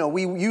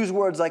 we use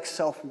words like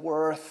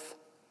self-worth,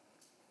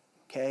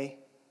 okay?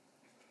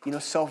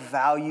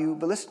 Self-value.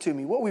 But listen to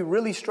me, what we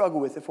really struggle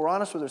with, if we're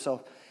honest with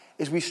ourselves,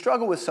 is we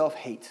struggle with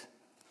self-hate.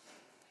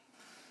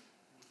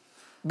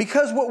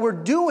 Because what we're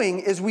doing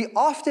is we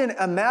often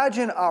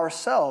imagine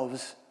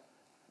ourselves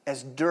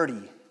as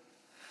dirty.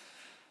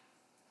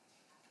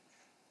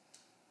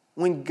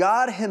 When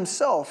God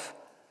himself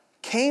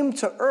came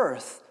to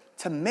earth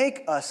to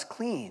make us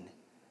clean.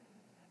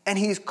 And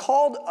he's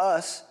called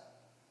us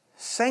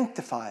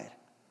sanctified.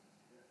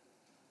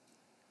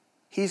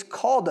 He's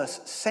called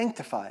us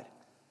sanctified.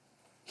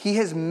 He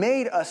has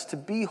made us to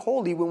be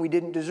holy when we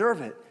didn't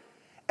deserve it.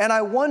 And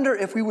I wonder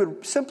if we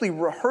would simply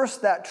rehearse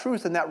that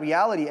truth and that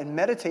reality and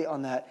meditate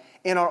on that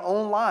in our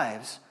own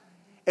lives,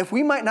 if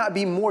we might not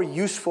be more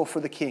useful for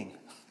the King.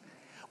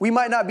 We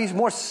might not be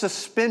more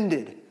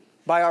suspended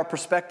by our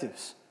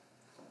perspectives,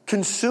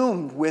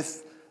 consumed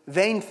with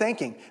vain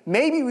thinking.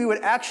 Maybe we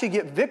would actually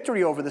get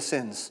victory over the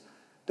sins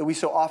that we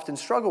so often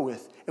struggle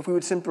with if we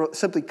would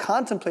simply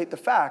contemplate the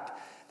fact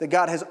that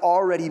God has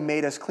already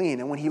made us clean.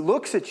 And when he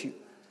looks at you,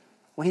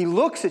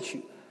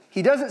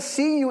 he doesn't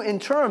see you in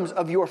terms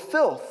of your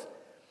filth.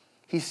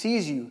 He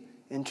sees you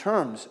in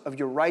terms of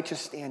your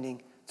righteous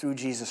standing through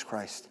Jesus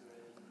Christ.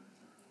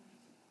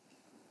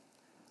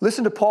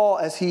 Listen to Paul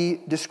as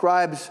he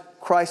describes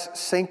Christ's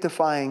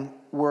sanctifying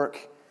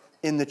work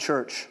in the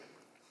church.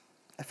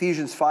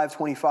 Ephesians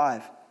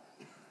 5:25.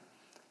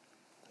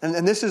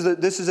 And this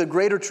is a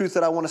greater truth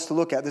that I want us to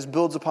look at. This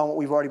builds upon what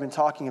we've already been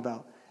talking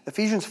about.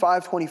 Ephesians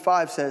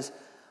 5:25 says,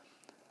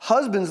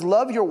 "Husbands,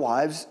 love your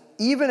wives,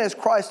 even as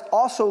Christ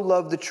also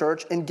loved the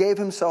church and gave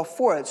himself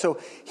for it." So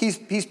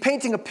he's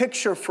painting a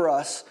picture for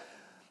us,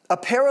 a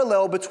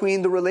parallel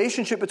between the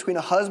relationship between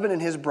a husband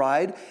and his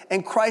bride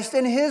and Christ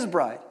and his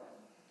bride.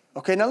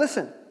 Okay, now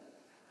listen.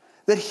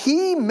 That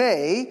he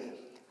may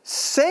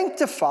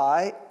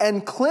sanctify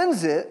and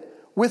cleanse it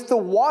with the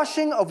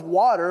washing of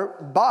water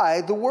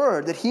by the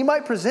word, that he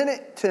might present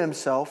it to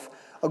himself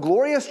a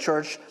glorious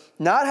church,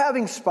 not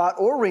having spot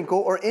or wrinkle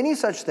or any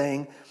such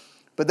thing,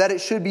 but that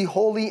it should be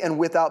holy and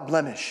without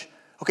blemish.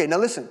 Okay, now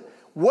listen.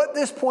 What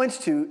this points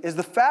to is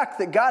the fact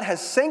that God has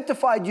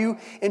sanctified you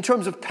in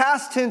terms of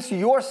past tense,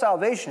 your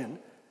salvation,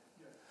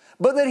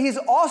 but that he's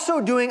also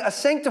doing a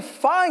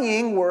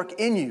sanctifying work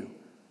in you.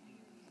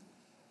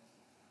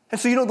 And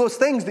so those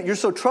things that you're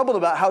so troubled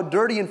about, how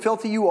dirty and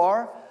filthy you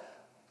are,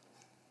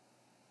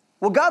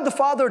 well, God the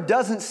Father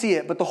doesn't see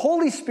it, but the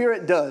Holy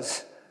Spirit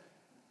does.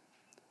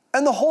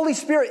 And the Holy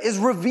Spirit is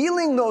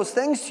revealing those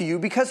things to you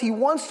because he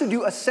wants to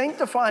do a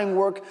sanctifying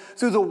work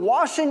through the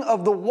washing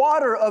of the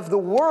water of the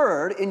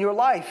Word in your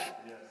life.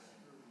 Yes.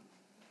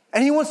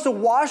 And he wants to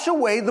wash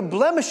away the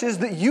blemishes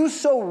that you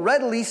so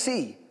readily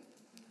see.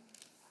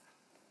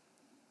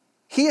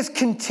 He is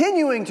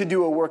continuing to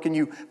do a work in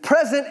you,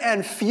 present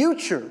and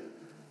future,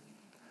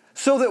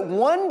 so that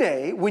one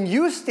day when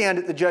you stand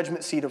at the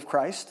judgment seat of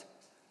Christ,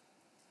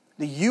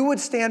 that you would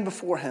stand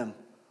before him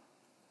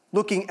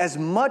looking as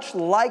much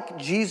like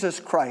Jesus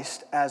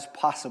Christ as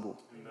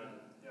possible. Amen.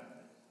 Yeah.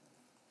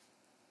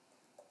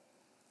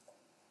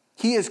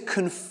 He is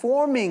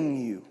conforming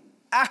you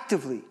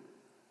actively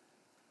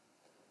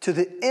to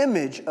the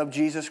image of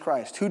Jesus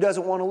Christ. Who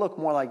doesn't want to look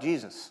more like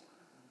Jesus?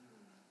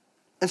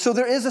 And so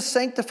there is a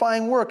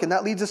sanctifying work, and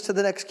that leads us to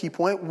the next key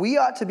point. We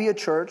ought to be a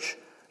church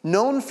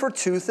known for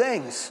two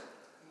things.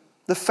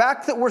 The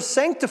fact that we're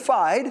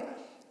sanctified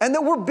and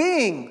that we're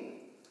being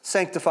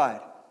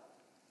sanctified.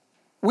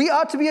 We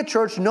ought to be a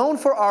church known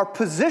for our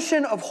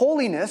position of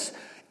holiness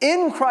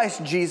in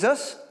Christ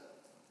Jesus,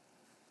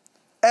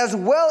 as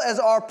well as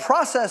our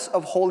process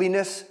of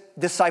holiness,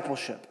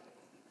 discipleship.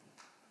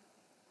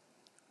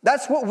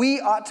 That's what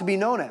we ought to be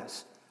known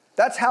as.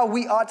 That's how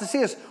we ought to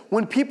see us.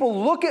 When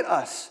people look at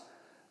us,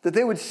 that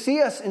they would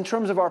see us in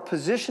terms of our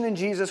position in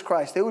Jesus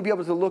Christ, they would be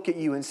able to look at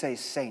you and say,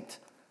 saint.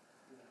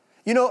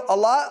 You know, a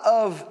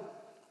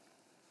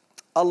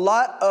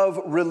lot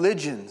of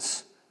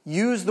religions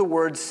use the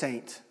word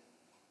saint,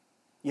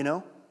 you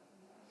know?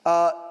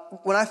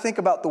 When I think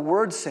about the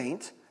word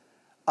saint,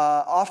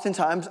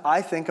 oftentimes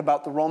I think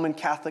about the Roman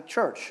Catholic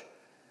Church.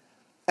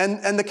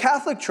 And the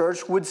Catholic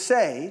Church would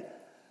say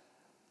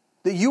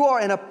that you are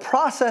in a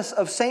process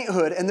of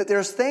sainthood and that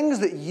there's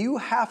things that you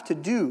have to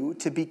do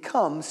to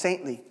become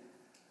saintly.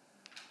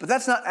 But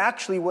that's not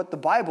actually what the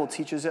Bible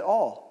teaches at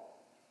all.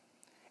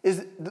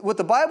 What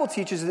the Bible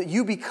teaches is that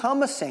you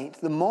become a saint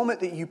the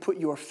moment that you put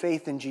your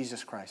faith in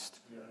Jesus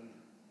Christ.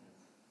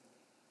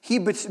 He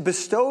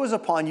bestows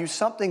upon you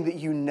something that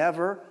you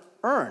never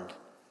earned.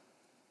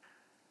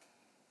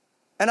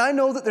 And I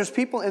know that there's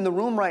people in the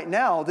room right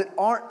now that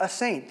aren't a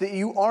saint, that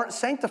you aren't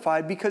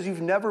sanctified because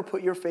you've never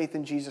put your faith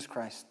in Jesus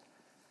Christ.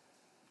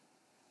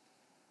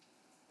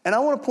 And I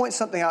want to point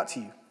something out to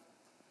you,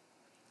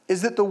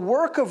 is that the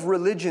work of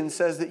religion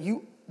says that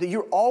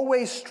you're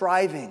always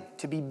striving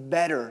to be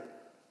better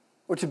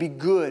or to be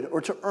good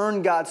or to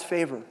earn God's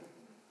favor.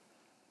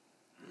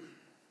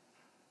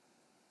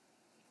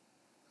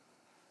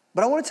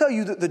 But I want to tell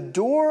you that the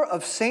door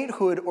of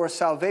sainthood or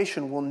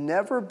salvation will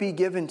never be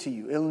given to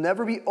you. It'll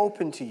never be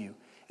open to you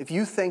if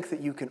you think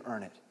that you can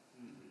earn it.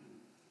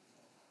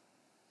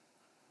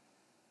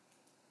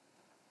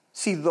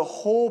 See, the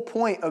whole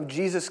point of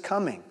Jesus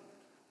coming,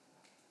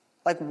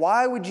 like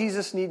why would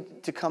Jesus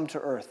need to come to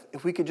earth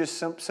if we could just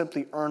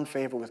simply earn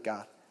favor with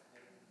God?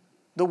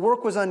 The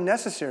work was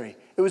unnecessary.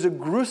 It was a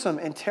gruesome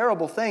and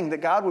terrible thing that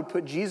God would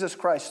put Jesus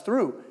Christ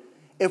through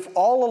if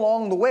all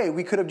along the way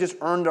we could have just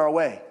earned our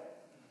way.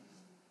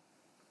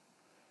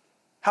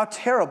 How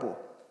terrible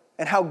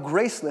and how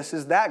graceless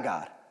is that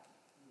God?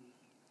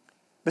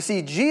 But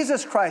see,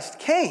 Jesus Christ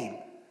came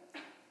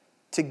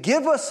to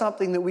give us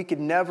something that we could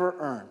never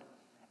earn.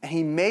 And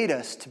he made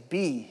us to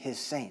be his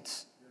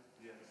saints.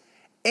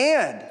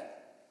 And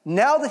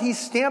now that he's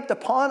stamped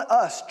upon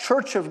us,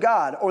 Church of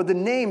God, or the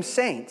name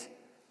saint,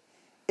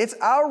 it's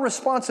our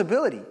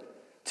responsibility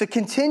to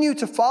continue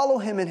to follow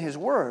him in his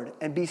word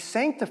and be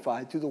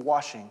sanctified through the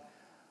washing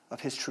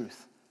of his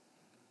truth.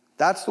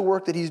 That's the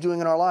work that he's doing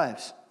in our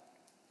lives.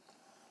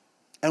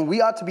 And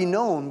we ought to be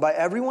known by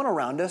everyone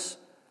around us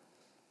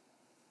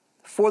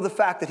for the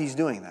fact that he's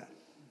doing that.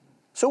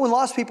 So when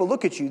lost people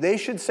look at you, they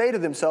should say to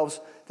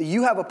themselves that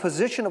you have a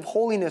position of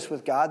holiness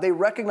with God. They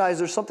recognize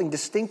there's something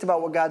distinct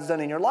about what God's done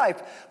in your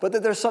life, but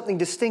that there's something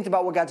distinct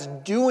about what God's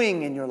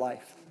doing in your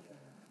life.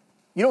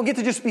 You don't get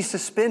to just be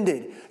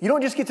suspended. You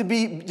don't just get to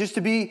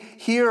be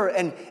here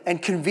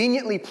and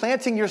conveniently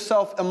planting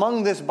yourself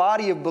among this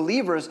body of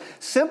believers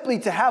simply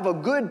to have a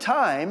good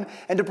time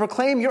and to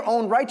proclaim your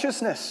own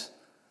righteousness.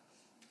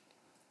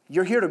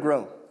 You're here to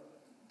grow.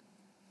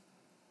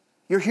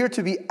 You're here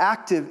to be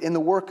active in the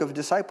work of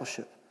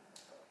discipleship.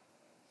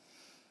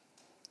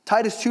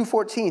 Titus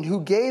 2:14,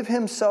 who gave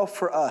himself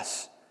for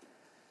us,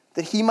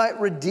 that he might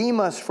redeem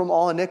us from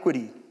all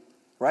iniquity.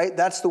 Right?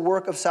 That's the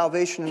work of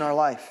salvation in our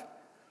life.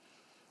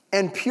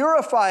 And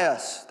purify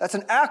us. That's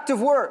an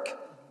active work.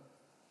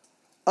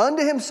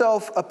 Unto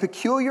himself a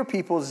peculiar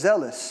people,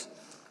 zealous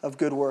of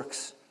good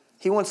works.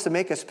 He wants to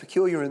make us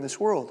peculiar in this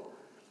world.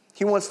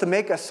 He wants to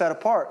make us set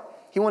apart.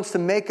 He wants to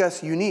make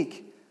us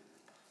unique.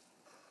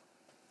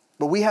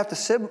 But we have to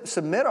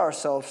submit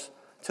ourselves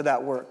to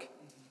that work.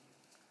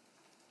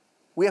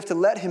 We have to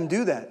let him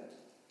do that.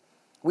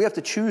 We have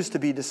to choose to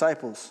be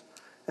disciples.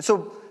 And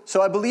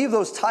so I believe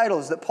those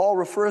titles that Paul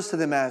refers to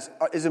them as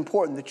is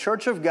important. The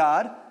Church of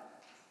God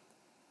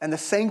and the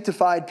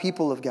sanctified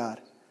people of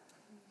God.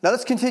 Now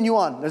let's continue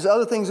on. There's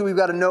other things that we've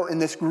got to note in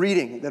this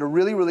greeting that are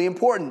really, really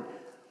important.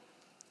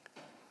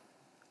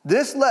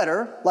 This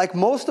letter, like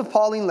most of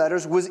Pauline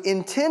letters, was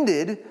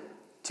intended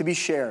to be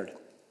shared.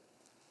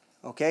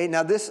 Okay,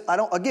 now this, I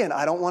don't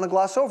want to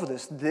gloss over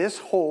this. This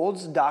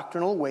holds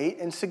doctrinal weight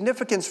and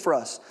significance for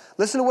us.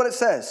 Listen to what it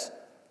says.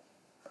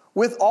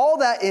 With all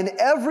that in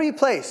every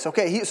place.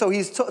 Okay,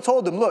 he's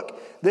told them,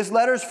 look, this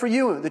letter's for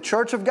you, the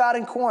Church of God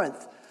in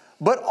Corinth.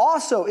 But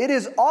also, it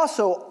is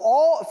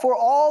also for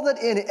all that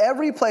in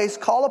every place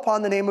call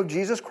upon the name of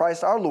Jesus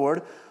Christ our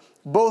Lord,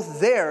 both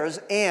theirs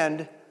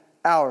and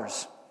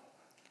ours.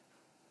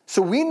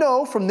 So we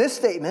know from this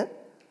statement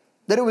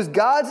that it was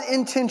God's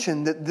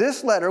intention that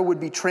this letter would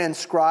be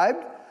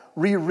transcribed,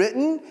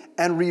 rewritten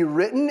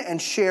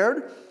and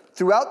shared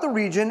throughout the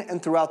region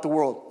and throughout the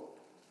world.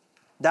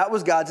 That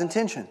was God's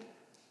intention.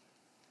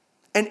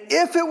 And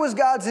if it was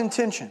God's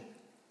intention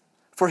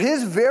for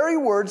his very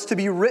words to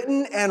be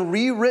written and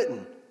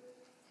rewritten,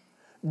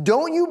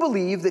 don't you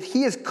believe that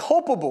he is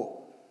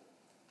culpable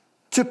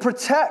to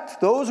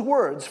protect those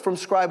words from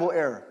scribal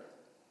error?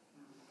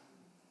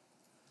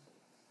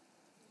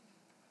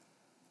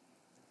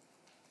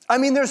 I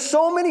mean, there's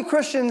so many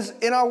Christians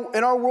in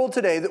our world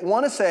today that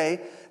want to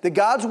say that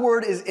God's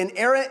word is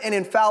inerrant and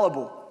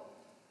infallible.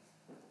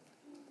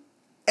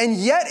 And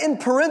yet in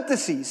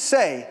parentheses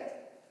say,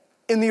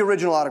 in the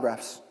original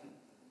autographs.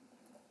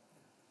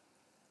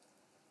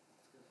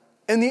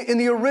 In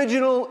the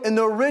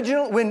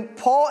original, when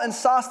Paul and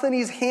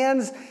Sosthenes'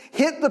 hands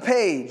hit the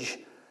page,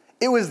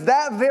 It was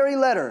that very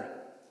letter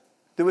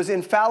that was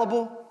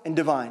infallible and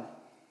divine.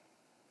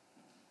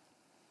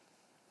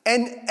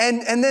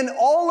 And then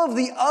all of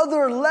the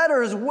other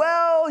letters,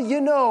 well,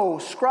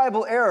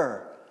 scribal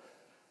error.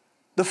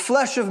 The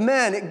flesh of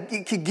men,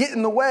 it could get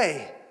in the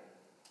way.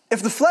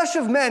 If the flesh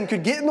of men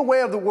could get in the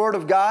way of the word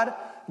of God,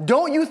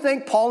 don't you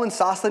think Paul and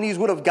Sosthenes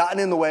would have gotten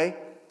in the way?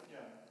 Yeah.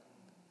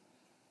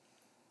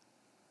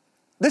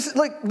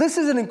 This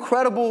is an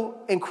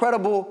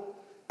incredible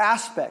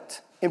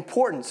aspect,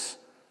 importance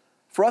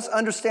for us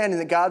understanding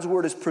that God's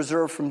word is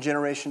preserved from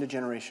generation to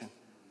generation.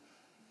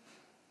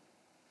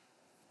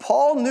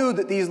 Paul knew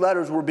that these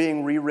letters were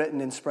being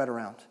rewritten and spread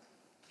around.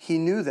 He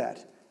knew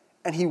that,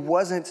 and he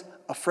wasn't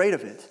afraid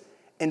of it.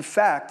 In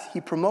fact, he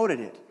promoted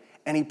it,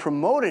 and he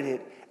promoted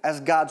it as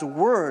God's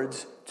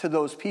words to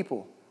those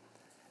people.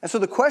 And so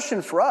the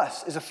question for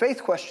us is a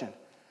faith question.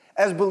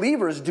 As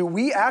believers, do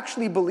we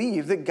actually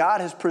believe that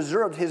God has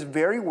preserved his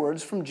very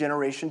words from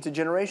generation to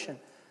generation?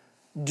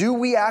 Do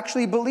we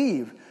actually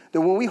believe that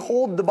when we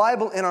hold the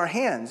Bible in our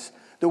hands,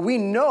 that we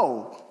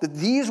know that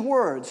these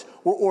words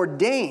were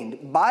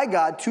ordained by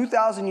God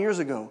 2,000 years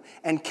ago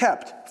and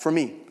kept for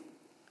me?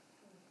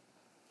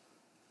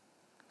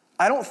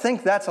 I don't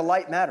think that's a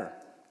light matter.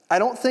 I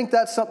don't think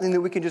that's something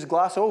that we can just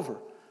gloss over.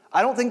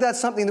 I don't think that's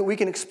something that we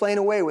can explain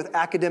away with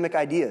academic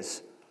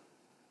ideas.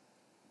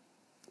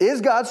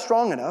 Is God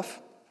strong enough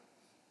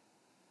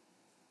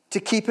to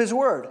keep his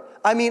word?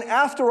 I mean,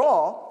 after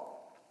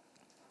all,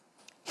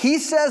 he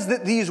says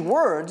that these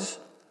words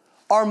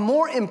are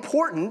more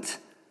important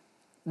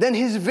than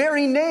his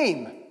very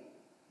name.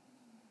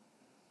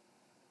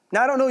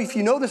 Now, I don't know if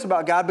you know this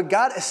about God, but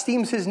God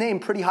esteems his name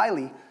pretty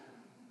highly.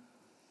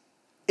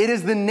 It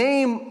is the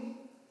name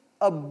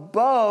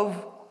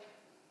above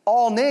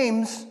all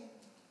names.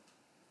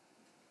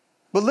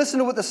 But listen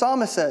to what the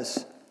psalmist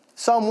says.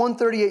 Psalm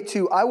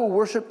 138:2, I will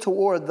worship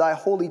toward thy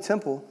holy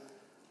temple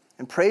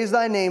and praise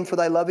thy name for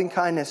thy loving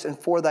kindness and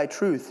for thy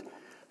truth.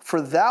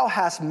 For thou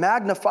hast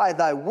magnified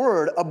thy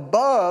word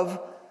above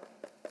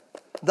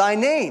thy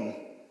name.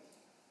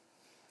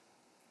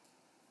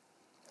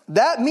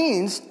 That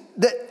means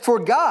that for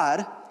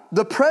God,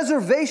 the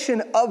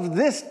preservation of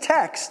this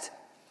text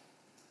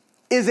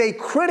is a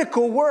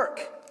critical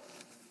work.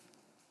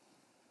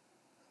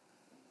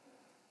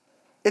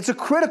 It's a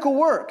critical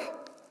work.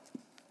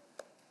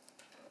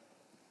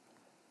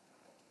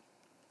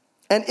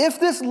 And if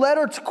this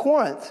letter to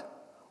Corinth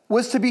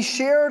was to be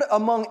shared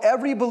among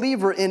every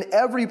believer in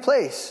every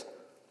place,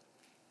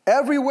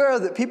 everywhere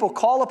that people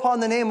call upon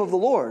the name of the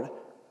Lord,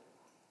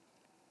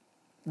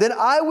 then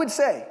I would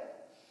say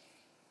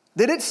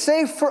that it's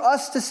safe for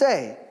us to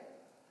say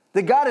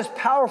that God is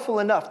powerful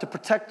enough to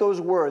protect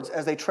those words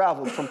as they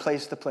traveled from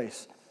place to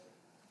place.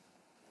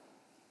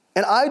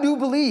 And I do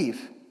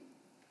believe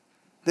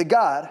that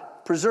God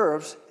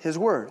preserves his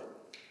word.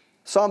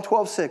 Psalm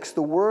 12:6,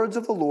 the words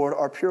of the Lord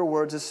are pure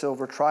words as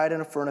silver, tried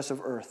in a furnace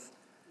of earth.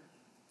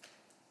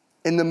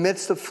 In the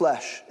midst of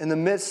flesh, in the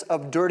midst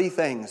of dirty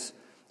things,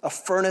 a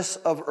furnace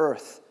of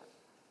earth.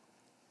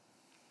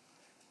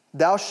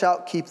 Thou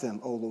shalt keep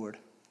them, O Lord.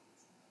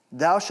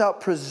 Thou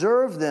shalt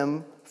preserve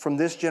them from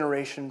this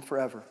generation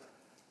forever.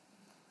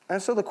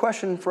 And so the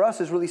question for us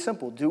is really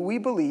simple. Do we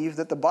believe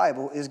that the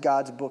Bible is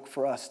God's book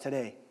for us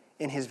today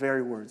in his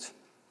very words?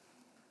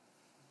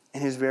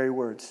 In his very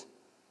words.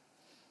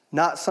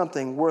 Not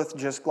something worth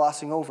just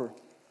glossing over.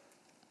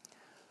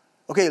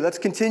 Okay, let's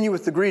continue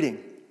with the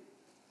greeting.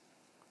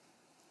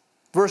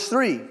 Verse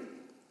 3.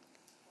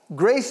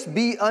 Grace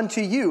be unto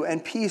you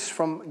and peace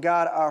from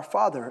God our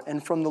Father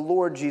and from the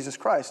Lord Jesus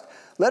Christ.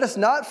 Let us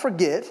not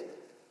forget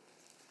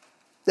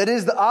that it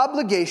is the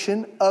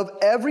obligation of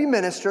every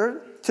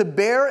minister to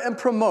bear and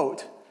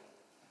promote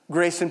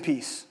grace and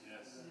peace.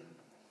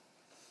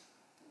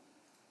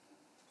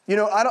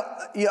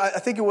 I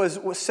think it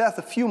was Seth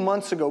a few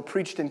months ago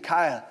preached in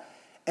Kaya,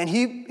 and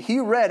he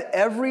read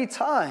every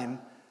time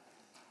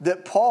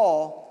that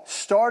Paul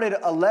started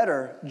a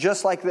letter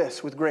just like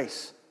this with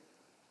grace.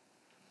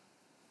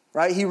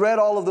 Right? He read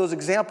all of those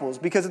examples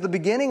because at the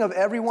beginning of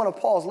every one of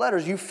Paul's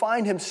letters, you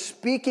find him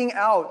speaking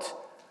out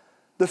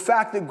the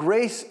fact that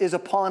grace is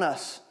upon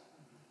us.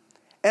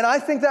 And I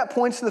think that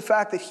points to the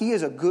fact that he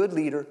is a good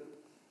leader.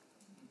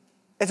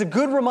 It's a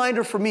good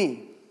reminder for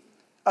me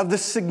of the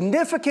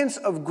significance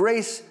of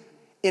grace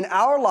in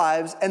our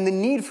lives and the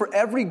need for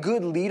every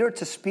good leader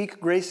to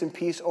speak grace and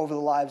peace over the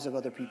lives of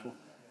other people.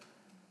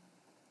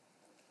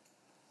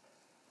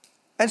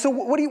 And so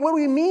what do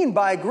we mean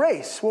by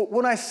grace? Well,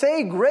 when I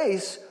say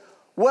grace,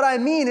 what I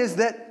mean is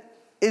that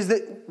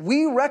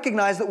we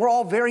recognize that we're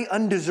all very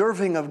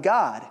undeserving of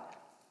God.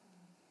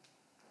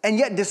 And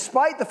yet,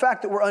 despite the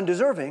fact that we're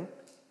undeserving,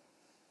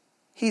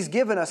 he's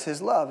given us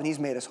his love and he's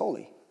made us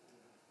holy.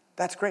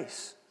 That's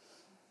grace.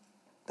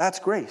 That's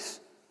grace.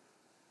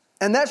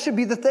 And that should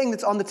be the thing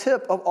that's on the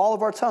tip of all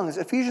of our tongues.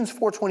 Ephesians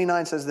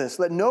 4:29 says this,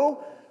 let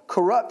no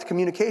corrupt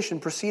communication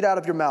proceed out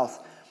of your mouth,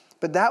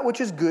 but that which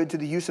is good to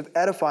the use of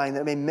edifying,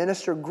 that it may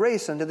minister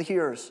grace unto the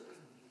hearers.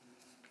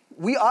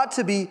 We ought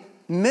to be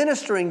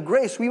ministering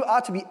grace. We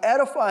ought to be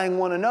edifying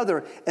one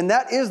another. And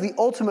that is the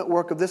ultimate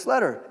work of this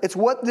letter. It's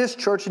what this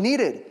church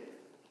needed.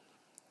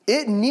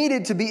 It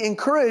needed to be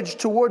encouraged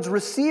towards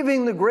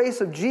receiving the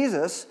grace of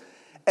Jesus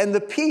and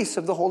the peace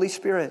of the Holy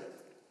Spirit.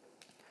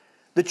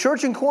 The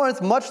church in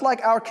Corinth, much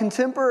like our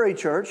contemporary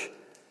church,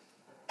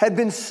 had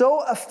been so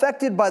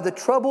affected by the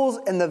troubles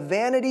and the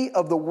vanity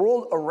of the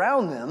world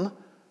around them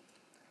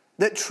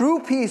that true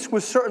peace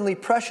was certainly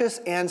precious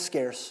and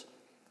scarce.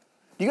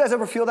 Do you guys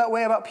ever feel that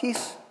way about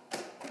peace?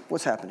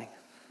 What's happening?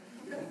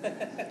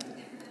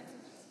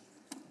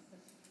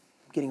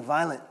 Getting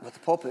violent with the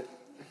pulpit.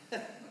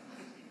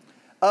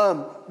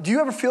 Do you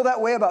ever feel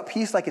that way about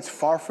peace, like it's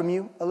far from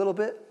you a little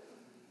bit?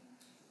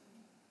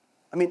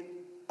 I mean,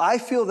 I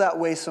feel that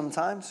way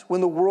sometimes when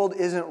the world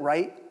isn't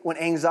right, when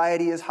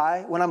anxiety is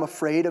high, when I'm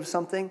afraid of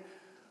something,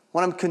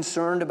 when I'm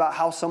concerned about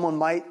how someone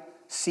might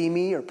see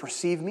me or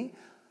perceive me.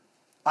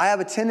 I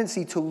have a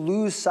tendency to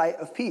lose sight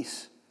of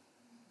peace.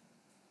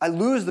 I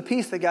lose the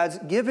peace that God's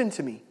given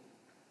to me.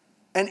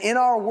 And in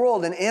our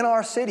world and in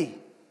our city,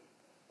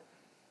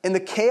 in the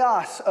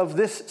chaos of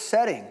this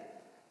setting,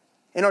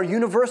 in our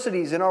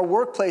universities, in our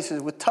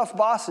workplaces with tough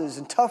bosses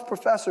and tough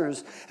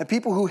professors and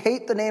people who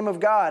hate the name of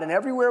God, and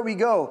everywhere we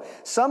go,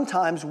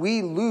 sometimes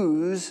we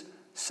lose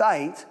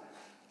sight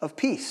of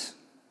peace.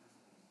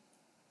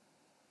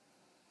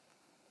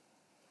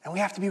 And we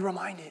have to be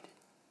reminded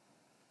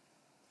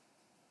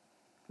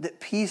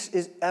that peace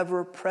is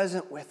ever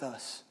present with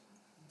us,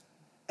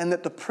 and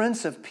that the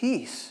Prince of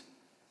Peace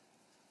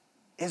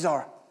is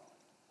our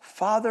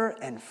Father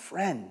and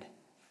friend.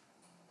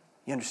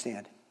 You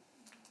understand?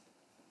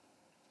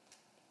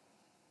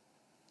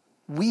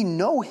 We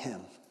know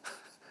him.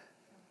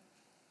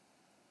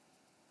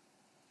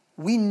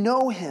 We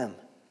know him.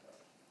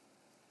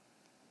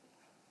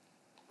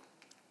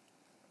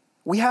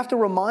 We have to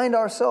remind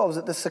ourselves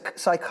that the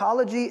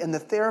psychology and the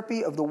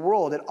therapy of the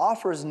world, it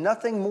offers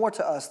nothing more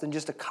to us than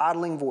just a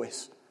coddling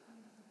voice.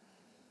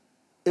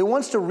 It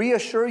wants to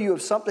reassure you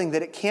of something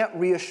that it can't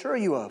reassure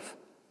you of.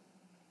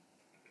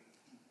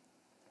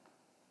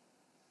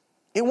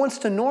 It wants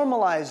to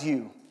normalize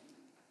you.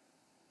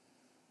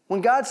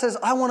 When God says,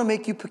 I want to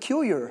make you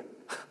peculiar.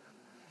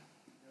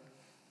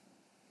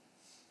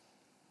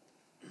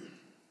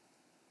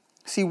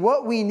 See,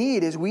 what we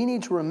need is we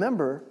need to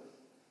remember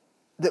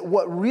that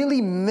what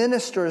really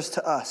ministers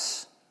to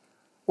us,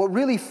 what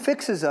really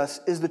fixes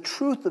us, is the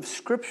truth of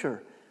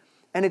Scripture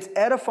and its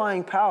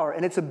edifying power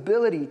and its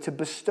ability to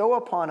bestow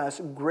upon us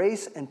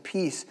grace and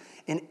peace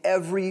in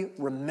every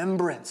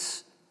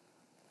remembrance.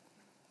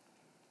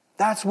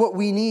 That's what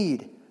we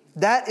need.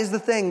 That is the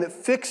thing that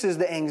fixes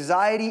the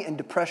anxiety and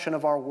depression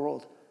of our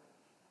world.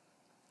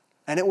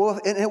 And it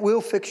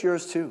will fix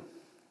yours too.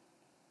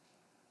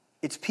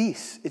 It's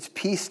peace. It's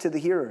peace to the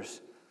hearers.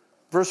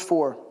 Verse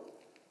 4.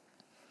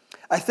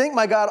 I thank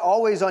my God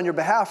always on your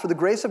behalf for the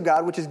grace of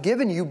God which is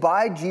given you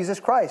by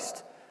Jesus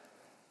Christ.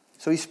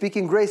 So he's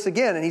speaking grace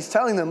again, and he's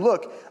telling them,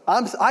 look,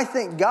 I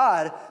thank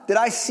God that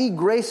I see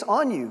grace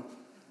on you.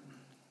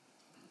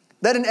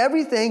 That in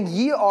everything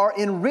ye are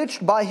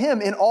enriched by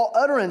him in all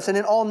utterance and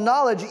in all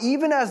knowledge,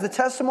 even as the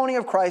testimony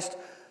of Christ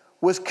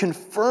was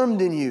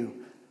confirmed in you,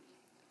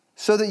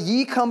 so that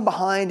ye come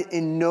behind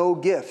in no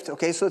gift.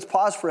 Okay, so let's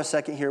pause for a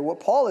second here. What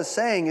Paul is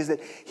saying is that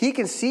he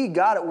can see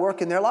God at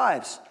work in their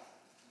lives.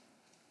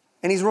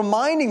 And he's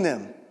reminding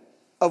them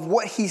of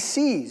what he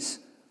sees.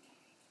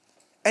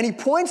 And he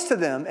points to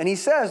them and he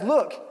says,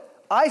 look,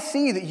 I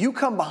see that you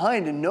come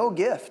behind in no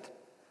gift.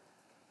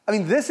 I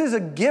mean, this is a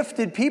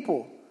gifted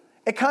people.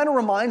 It kind of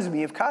reminds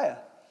me of Kaya.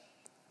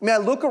 I mean, I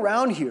look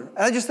around here and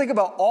I just think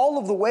about all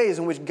of the ways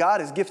in which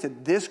God has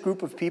gifted this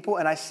group of people,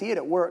 and I see it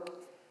at work.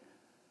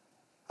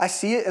 I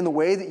see it in the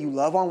way that you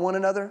love on one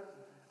another.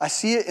 I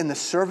see it in the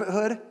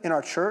servanthood in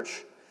our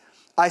church.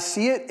 I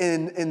see it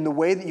in the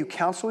way that you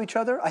counsel each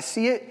other. I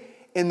see it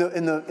in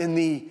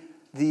the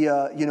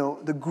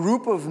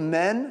group of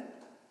men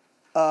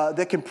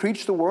that can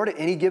preach the word at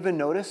any given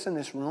notice in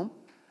this room.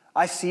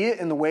 I see it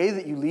in the way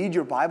that you lead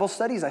your Bible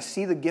studies. I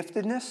see the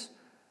giftedness.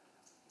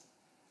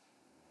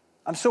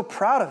 I'm so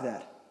proud of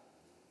that.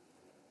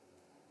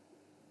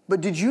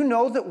 But did you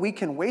know that we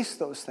can waste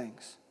those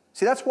things?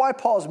 See, that's why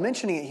Paul's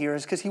mentioning it here,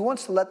 is because he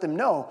wants to let them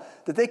know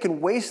that they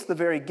can waste the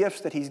very gifts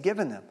that he's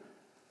given them.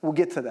 We'll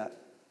get to that.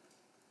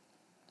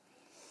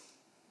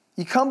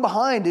 You come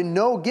behind in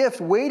no gift,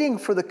 waiting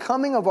for the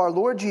coming of our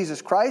Lord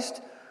Jesus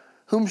Christ,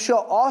 who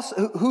shall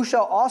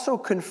also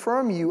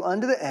confirm you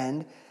unto the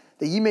end,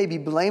 that ye may be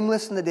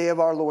blameless in the day of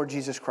our Lord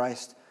Jesus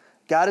Christ.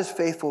 God is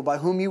faithful, by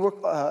whom you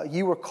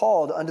were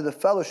called unto the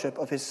fellowship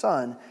of his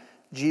Son,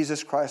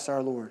 Jesus Christ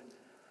our Lord.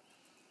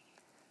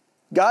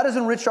 God has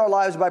enriched our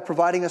lives by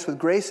providing us with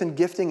grace and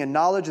gifting and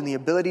knowledge and the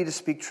ability to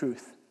speak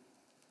truth.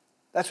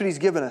 That's what he's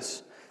given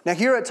us. Now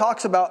here it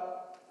talks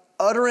about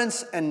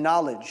utterance and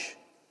knowledge.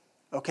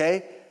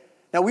 Okay?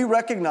 Now we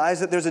recognize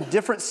that there's a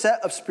different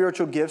set of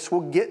spiritual gifts.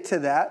 We'll get to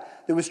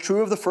that. That was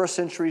true of the first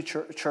century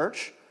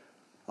church.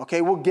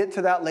 Okay, we'll get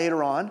to that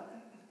later on.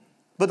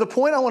 But the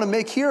point I want to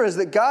make here is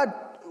that God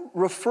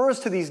refers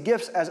to these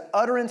gifts as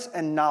utterance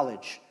and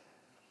knowledge,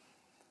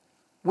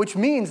 which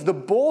means the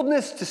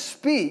boldness to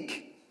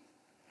speak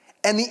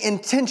and the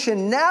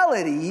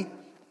intentionality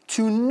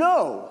to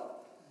know.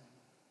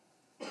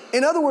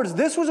 In other words,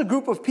 this was a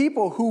group of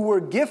people who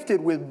were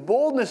gifted with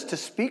boldness to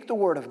speak the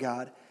word of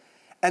God,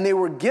 and they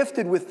were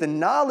gifted with the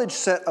knowledge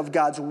set of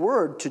God's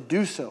word to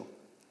do so.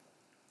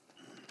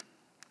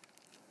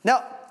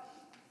 Now,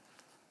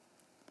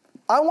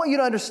 I want you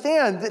to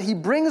understand that he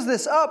brings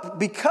this up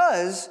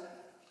because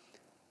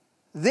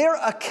they're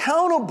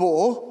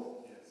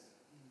accountable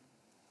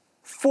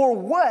for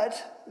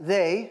what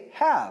they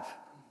have.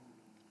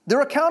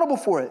 They're accountable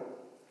for it.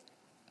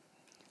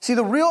 See,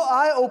 the real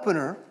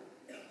eye-opener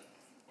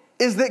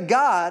is that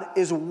God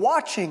is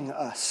watching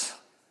us,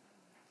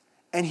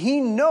 and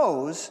he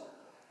knows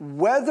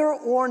whether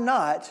or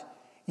not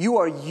you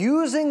are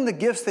using the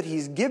gifts that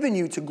he's given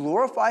you to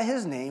glorify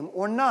his name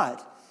or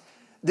not.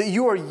 That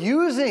you are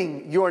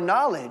using your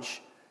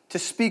knowledge to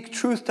speak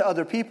truth to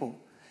other people.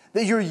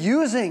 That you're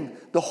using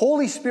the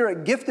Holy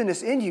Spirit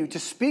giftedness in you to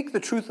speak the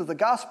truth of the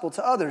gospel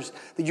to others.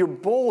 That you're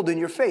bold in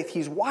your faith.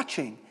 He's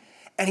watching,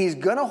 and he's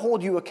going to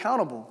hold you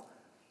accountable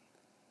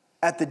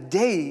at the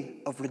day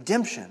of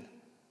redemption.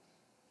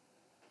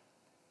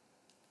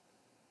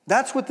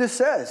 That's what this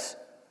says.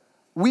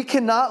 We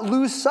cannot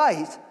lose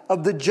sight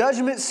of the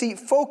judgment seat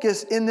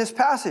focus in this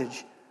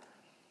passage.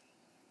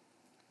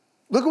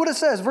 Look at what it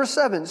says, verse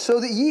 7. So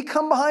that ye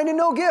come behind in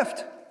no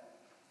gift.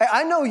 Hey,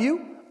 I know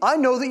you. I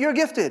know that you're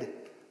gifted.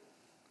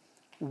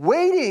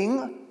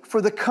 Waiting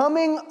for the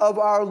coming of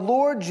our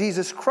Lord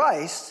Jesus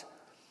Christ,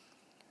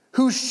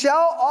 who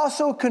shall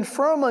also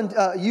confirm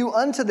you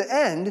unto the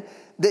end,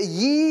 that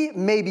ye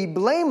may be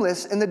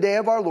blameless in the day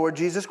of our Lord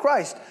Jesus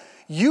Christ.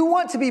 You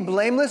want to be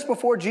blameless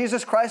before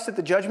Jesus Christ at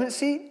the judgment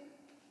seat?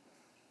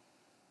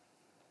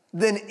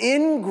 Then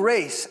in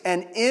grace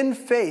and in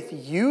faith,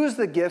 use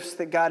the gifts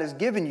that God has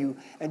given you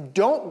and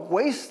don't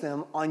waste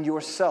them on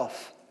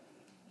yourself.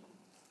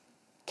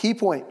 Key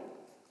point.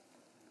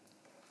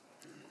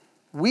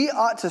 We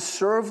ought to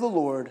serve the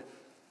Lord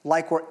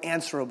like we're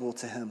answerable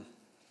to him.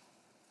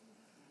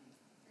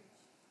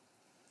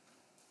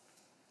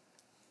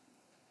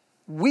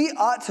 We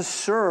ought to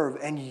serve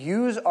and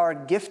use our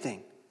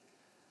gifting,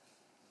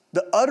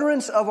 the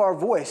utterance of our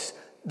voice,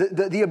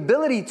 the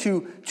ability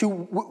to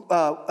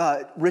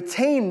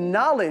retain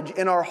knowledge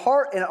in our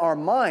heart and our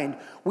mind.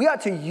 We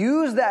ought to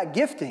use that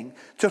gifting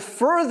to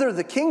further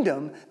the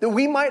kingdom that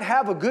we might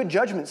have a good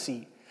judgment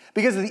seat.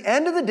 Because at the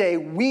end of the day,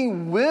 we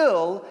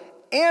will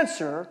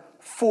answer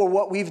for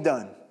what we've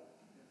done.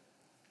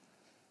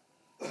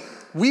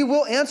 We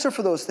will answer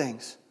for those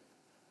things.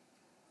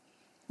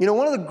 You know,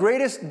 one of the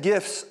greatest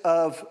gifts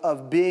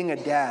of being a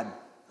dad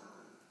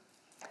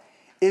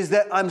is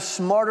that I'm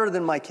smarter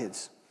than my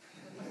kids.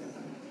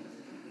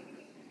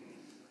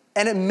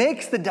 And it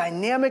makes the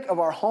dynamic of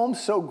our home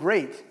so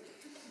great.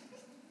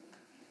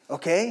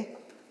 Okay?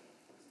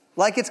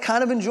 Like it's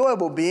kind of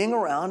enjoyable being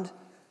around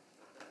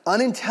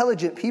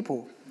unintelligent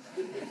people.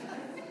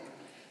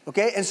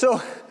 Okay? And so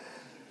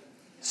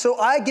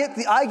I get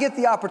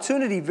the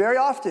opportunity very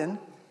often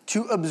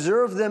to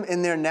observe them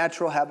in their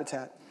natural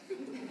habitat.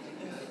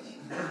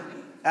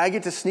 I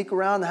get to sneak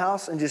around the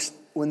house and just,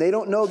 when they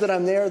don't know that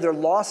I'm there, they're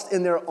lost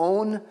in their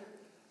own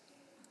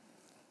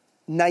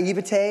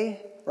naivete,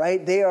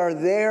 right? They are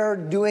there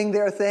doing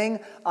their thing.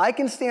 I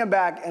can stand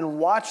back and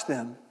watch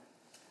them.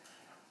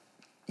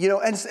 You know,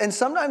 and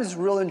sometimes it's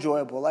real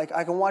enjoyable. Like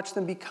I can watch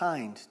them be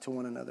kind to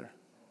one another,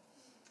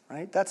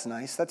 right? That's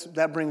nice.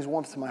 That brings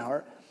warmth to my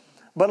heart.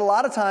 But a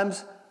lot of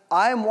times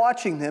I am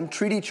watching them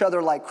treat each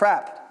other like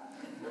crap.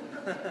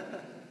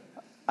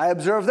 I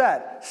observe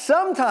that.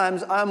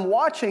 Sometimes I'm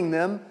watching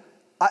them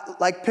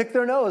pick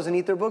their nose and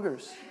eat their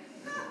boogers.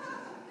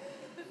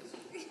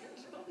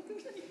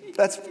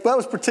 That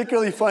was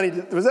particularly funny.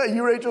 Was that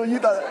you, Rachel? You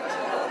thought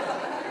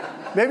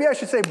that? Maybe I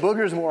should say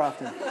boogers more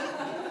often.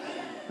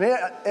 Maybe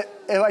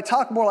if I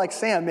talk more like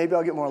Sam, maybe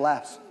I'll get more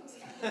laughs.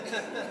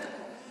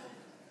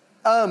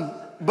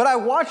 But I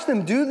watch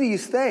them do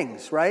these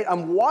things, right?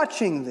 I'm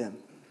watching them.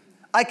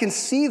 I can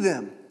see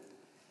them.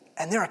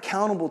 And they're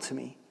accountable to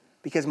me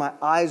because my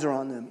eyes are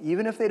on them,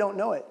 even if they don't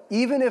know it,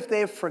 even if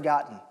they've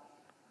forgotten.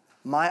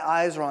 My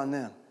eyes are on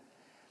them.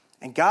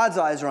 And God's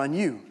eyes are on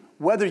you,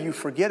 whether you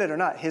forget it or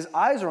not. His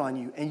eyes are on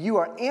you, and you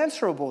are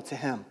answerable to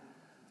him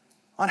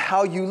on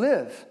how you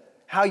live,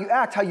 how you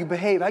act, how you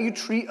behave, how you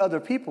treat other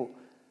people.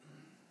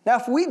 Now,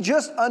 if we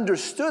just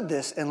understood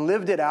this and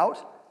lived it out,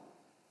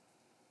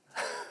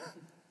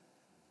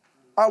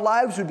 our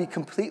lives would be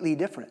completely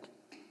different.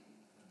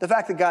 The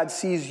fact that God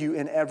sees you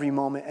in every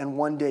moment and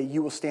one day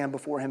you will stand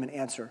before him and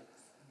answer.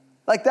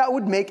 Like that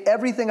would make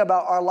everything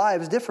about our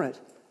lives different.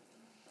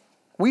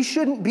 We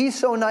shouldn't be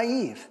so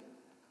naive.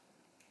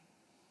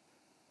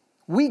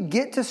 We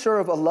get to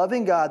serve a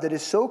loving God that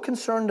is so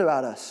concerned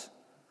about us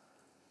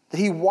that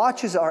he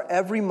watches our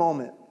every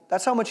moment.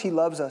 That's how much he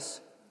loves us.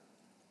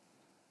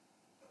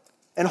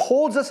 And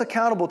holds us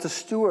accountable to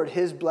steward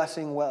his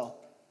blessing well.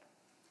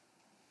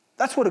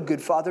 That's what a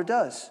good father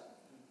does.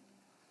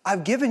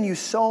 I've given you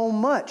so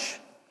much.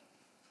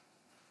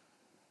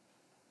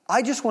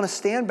 I just want to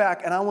stand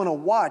back and I want to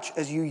watch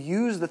as you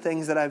use the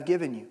things that I've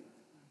given you.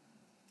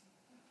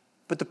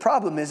 But the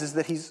problem is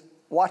that he's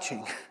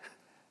watching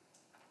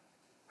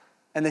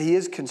and that he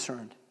is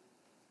concerned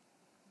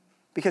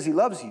because he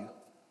loves you.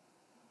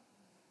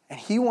 And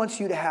he wants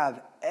you to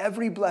have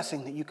every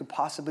blessing that you could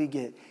possibly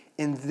get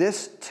in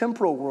this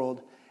temporal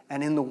world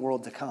and in the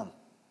world to come.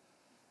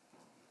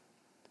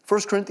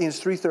 1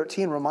 Corinthians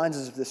 3:13 reminds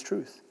us of this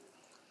truth.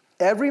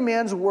 Every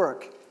man's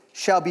work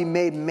shall be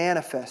made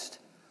manifest,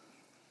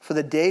 for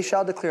the day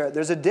shall declare it.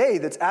 There's a day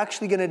that's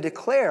actually going to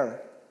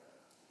declare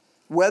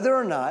whether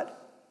or not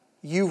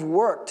you've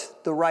worked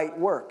the right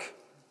work.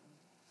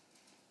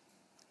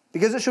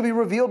 Because it shall be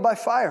revealed by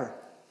fire.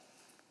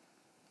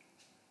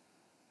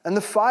 And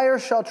the fire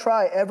shall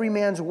try every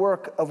man's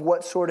work of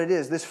what sort it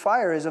is. This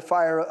fire is a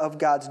fire of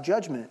God's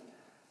judgment.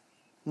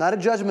 Not a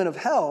judgment of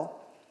hell,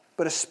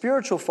 but a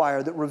spiritual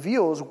fire that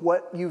reveals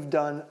what you've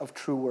done of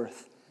true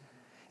worth.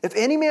 If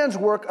any man's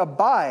work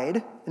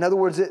abide, in other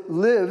words, it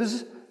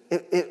lives,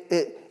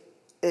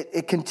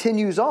 it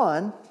continues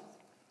on,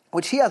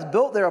 which he hath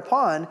built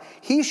thereupon,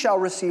 he shall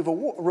receive a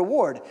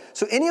reward.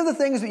 So any of the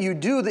things that you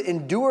do that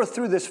endure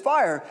through this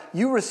fire,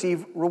 you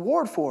receive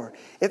reward for.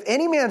 If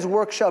any man's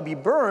work shall be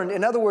burned,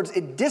 in other words,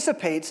 it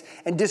dissipates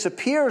and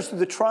disappears through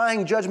the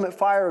trying judgment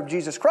fire of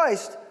Jesus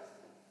Christ,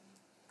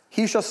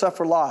 he shall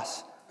suffer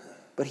loss.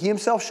 But he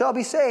himself shall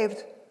be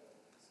saved,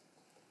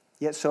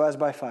 yet so as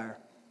by fire.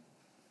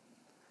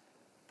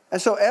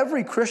 And so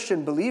every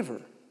Christian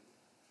believer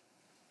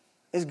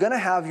is going to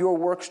have your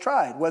works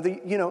tried. Whether,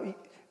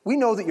 we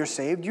know that you're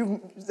saved.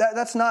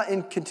 That's not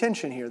in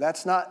contention here.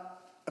 That's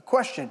not a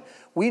question.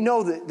 We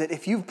know that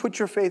if you've put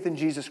your faith in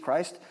Jesus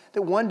Christ,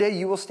 that one day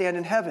you will stand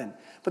in heaven.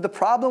 But the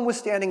problem with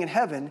standing in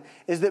heaven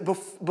is that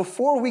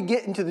before we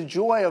get into the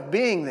joy of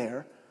being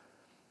there,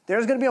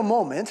 there's going to be a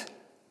moment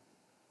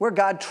where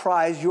God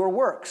tries your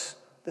works,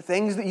 the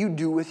things that you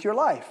do with your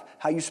life,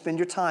 how you spend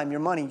your time, your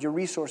money, your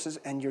resources,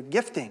 and your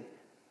gifting.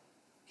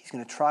 He's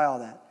going to try all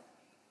that.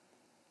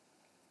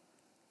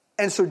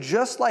 And so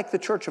just like the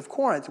church of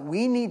Corinth,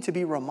 we need to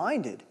be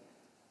reminded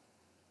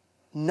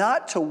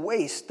not to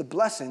waste the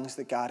blessings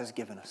that God has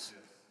given us.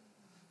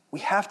 We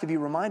have to be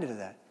reminded of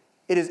that.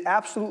 It is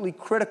absolutely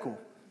critical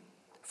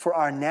for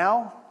our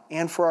now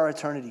and for our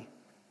eternity.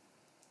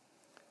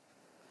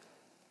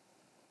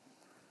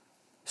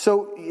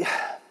 So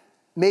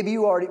maybe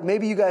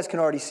you guys can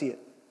already see it.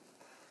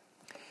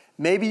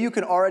 Maybe you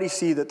can already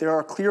see that there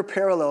are clear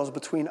parallels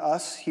between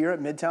us here at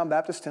Midtown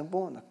Baptist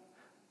Temple and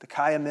the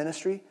Kaya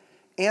ministry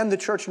and the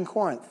church in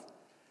Corinth.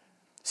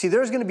 See,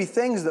 there's going to be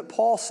things that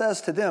Paul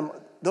says to them.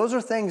 Those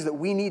are things that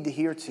we need to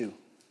hear too.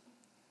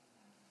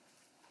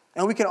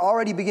 And we can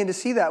already begin to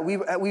see that.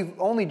 We've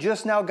only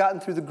just now gotten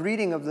through the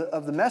greeting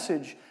of the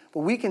message,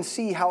 but we can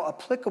see how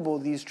applicable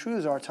these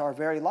truths are to our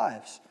very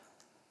lives.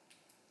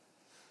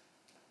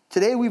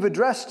 Today we've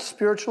addressed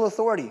spiritual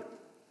authority.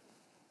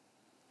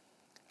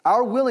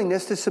 Our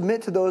willingness to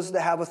submit to those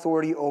that have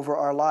authority over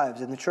our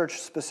lives, in the church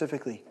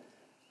specifically.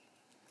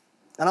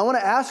 And I want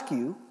to ask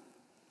you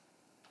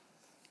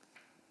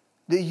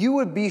that you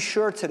would be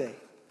sure today,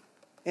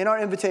 in our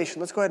invitation,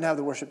 let's go ahead and have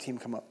the worship team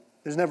come up.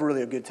 There's never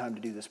really a good time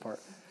to do this part.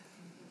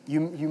 You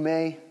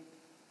may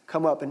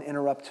come up and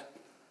interrupt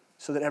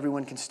so that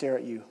everyone can stare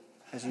at you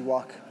as you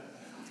walk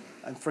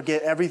and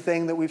forget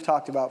everything that we've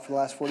talked about for the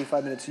last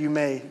 45 minutes. You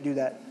may do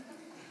that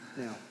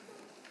now.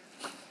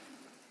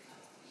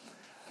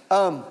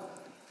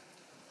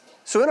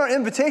 So in our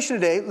invitation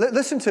today,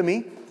 listen to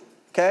me,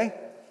 okay?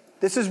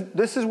 This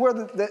is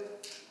where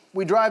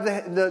we drive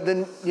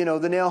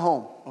the nail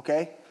home,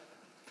 okay?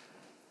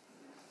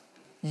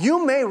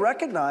 You may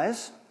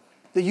recognize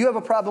that you have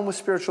a problem with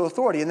spiritual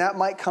authority, and that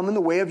might come in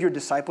the way of your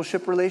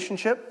discipleship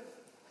relationship.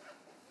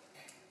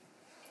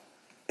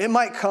 It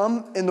might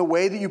come in the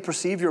way that you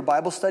perceive your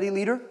Bible study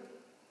leader.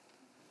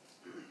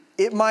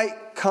 It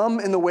might come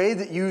in the way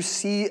that you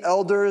see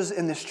elders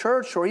in this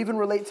church, or even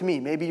relate to me.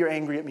 Maybe you're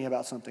angry at me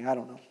about something. I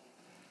don't know.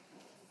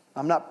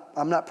 I'm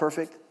not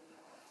perfect.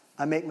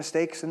 I make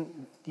mistakes,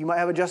 and you might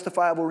have a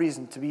justifiable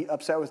reason to be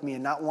upset with me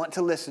and not want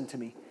to listen to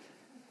me.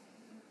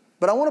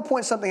 But I want to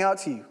point something out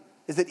to you,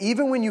 is that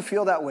even when you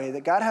feel that way,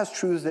 that God has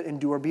truths that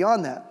endure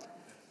beyond that.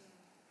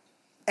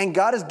 And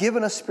God has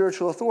given us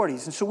spiritual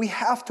authorities. And so we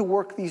have to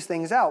work these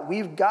things out.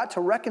 We've got to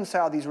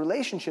reconcile these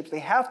relationships. They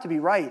have to be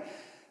right,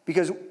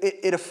 because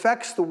it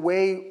affects the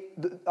way,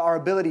 our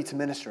ability to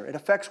minister. It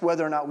affects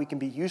whether or not we can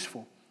be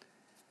useful.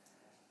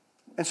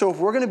 And so if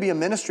we're going to be a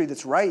ministry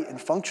that's right and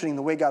functioning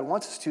the way God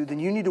wants us to, then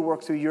you need to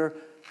work through your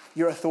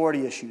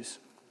authority issues.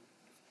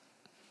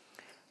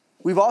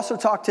 We've also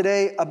talked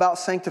today about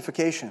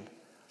sanctification.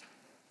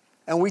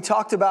 And we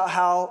talked about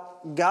how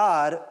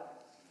God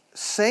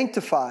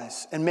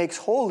sanctifies and makes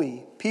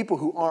holy people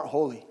who aren't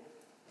holy.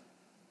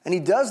 And he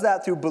does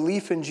that through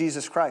belief in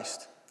Jesus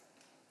Christ.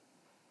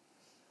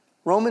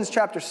 Romans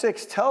chapter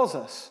 6 tells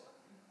us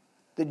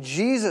that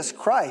Jesus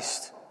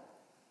Christ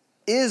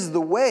is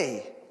the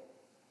way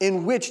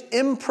in which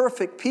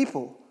imperfect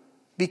people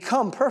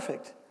become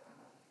perfect.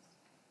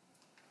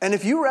 And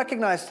if you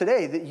recognize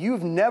today that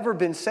you've never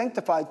been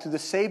sanctified through the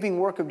saving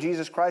work of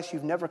Jesus Christ,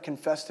 you've never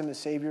confessed him as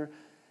Savior,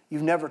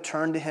 you've never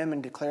turned to him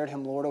and declared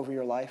him Lord over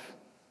your life,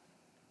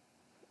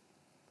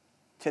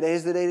 today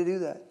is the day to do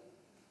that.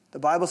 The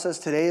Bible says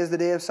today is the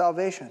day of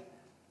salvation.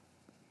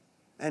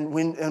 And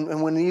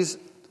when these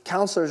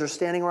counselors are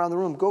standing around the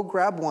room, go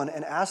grab one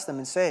and ask them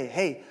and say,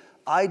 hey,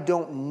 I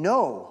don't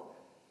know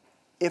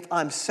if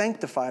I'm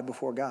sanctified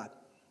before God.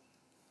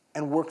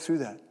 And work through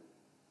that.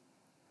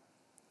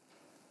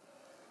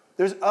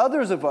 There's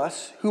others of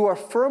us who are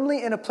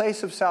firmly in a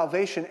place of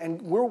salvation,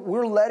 and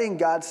we're letting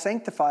God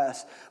sanctify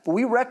us. But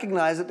we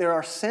recognize that there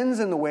are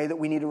sins in the way that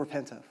we need to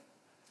repent of.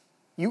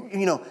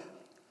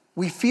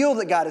 We feel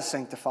that God is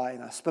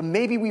sanctifying us, but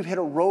maybe we've hit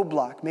a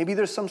roadblock. Maybe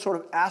there's some sort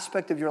of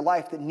aspect of your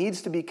life that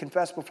needs to be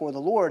confessed before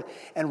the Lord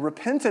and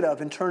repented of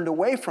and turned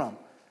away from.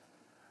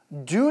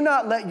 Do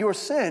not let your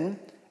sin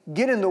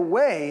get in the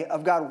way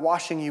of God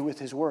washing you with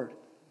his word.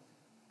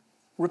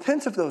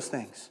 Repent of those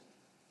things.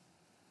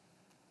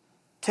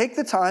 Take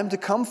the time to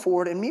come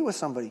forward and meet with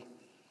somebody.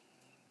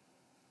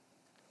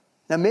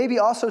 Now, maybe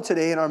also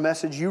today in our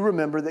message, you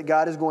remember that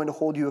God is going to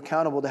hold you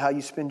accountable to how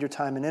you spend your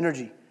time and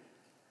energy.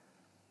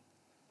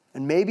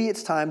 And maybe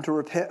it's time to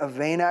repent of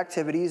vain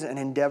activities and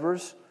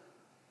endeavors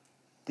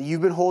that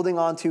you've been holding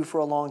on to for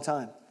a long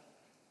time.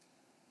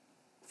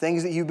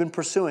 Things that you've been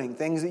pursuing,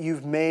 things that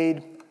you've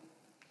made,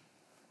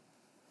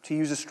 to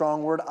use a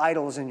strong word,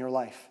 idols in your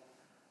life.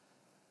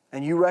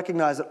 And you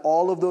recognize that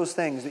all of those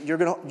things, that you're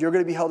going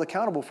to be held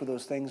accountable for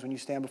those things when you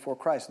stand before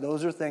Christ.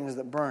 Those are things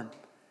that burn.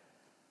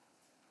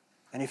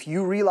 And if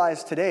you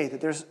realize today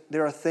that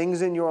there are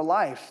things in your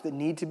life that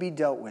need to be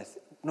dealt with,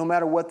 no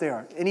matter what they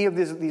are, any of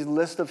these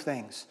list of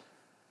things,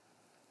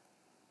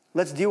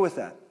 let's deal with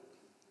that.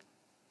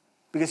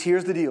 Because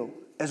here's the deal.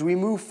 As we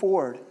move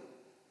forward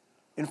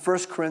in 1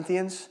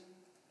 Corinthians,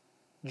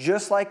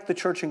 just like the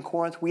church in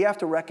Corinth, we have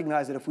to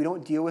recognize that if we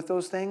don't deal with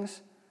those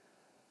things,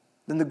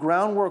 then the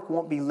groundwork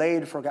won't be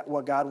laid for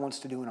what God wants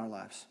to do in our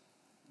lives.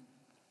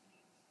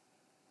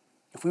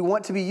 If we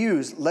want to be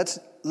used, let's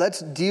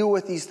deal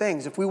with these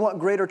things. If we want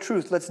greater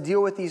truth, let's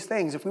deal with these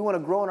things. If we want to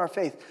grow in our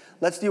faith,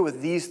 let's deal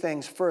with these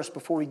things first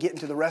before we get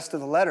into the rest of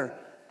the letter.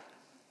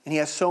 And he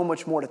has so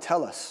much more to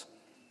tell us.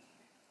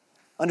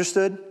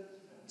 Understood?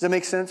 Does that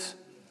make sense?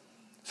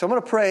 So I'm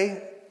going to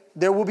pray.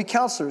 There will be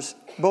counselors,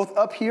 both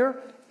up here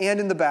and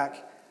in the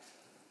back.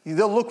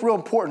 They'll look real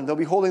important. They'll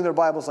be holding their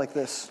Bibles like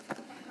this.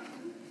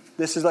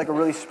 This is like a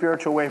really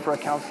spiritual way for a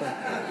counselor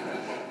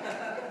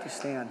to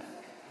stand.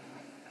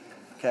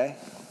 Okay?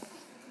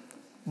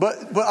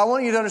 But I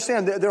want you to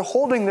understand, they're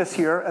holding this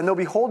here, and they'll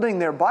be holding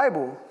their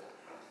Bible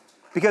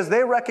because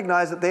they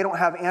recognize that they don't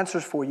have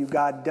answers for you.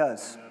 God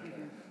does.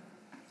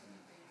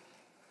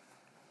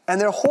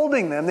 And they're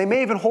holding them. They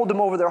may even hold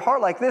them over their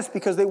heart like this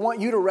because they want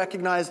you to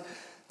recognize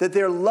that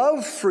their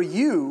love for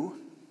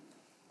you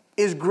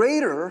is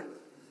greater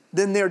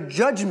than their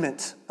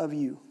judgment of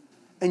you.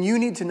 And you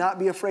need to not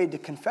be afraid to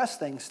confess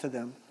things to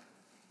them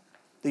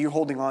that you're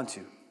holding on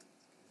to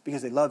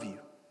because they love you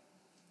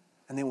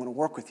and they want to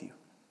work with you.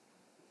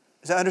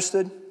 Is that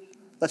understood?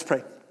 Let's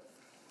pray.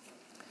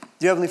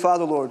 Dear Heavenly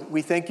Father, Lord,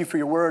 we thank you for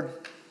your word,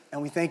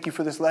 and we thank you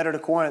for this letter to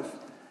Corinth,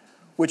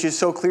 which is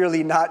so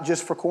clearly not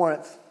just for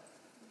Corinth.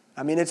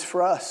 I mean, it's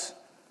for us.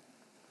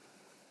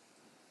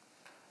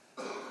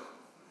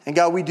 And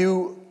God,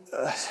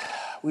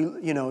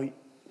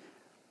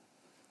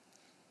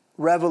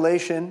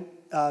 Revelation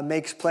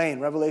makes plain,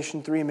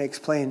 Revelation 3 makes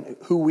plain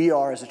who we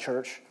are as a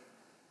church.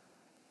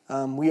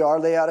 We are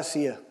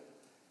Laodicea.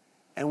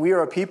 And we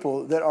are a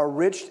people that are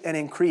rich and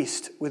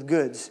increased with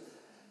goods.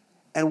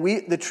 And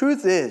the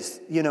truth is,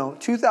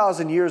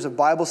 2,000 years of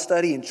Bible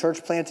study and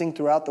church planting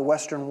throughout the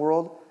Western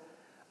world,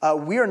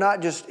 we are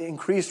not just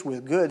increased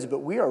with goods, but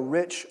we are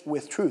rich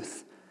with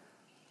truth.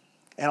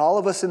 And all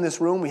of us in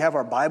this room, we have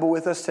our Bible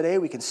with us today.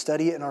 We can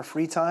study it in our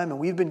free time. And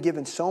we've been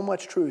given so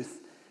much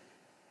truth.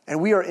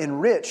 And we are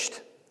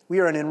enriched. We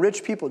are an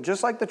enriched people,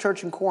 just like the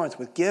church in Corinth,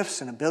 with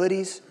gifts and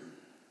abilities.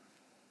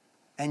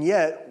 And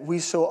yet, we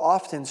so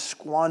often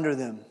squander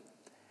them.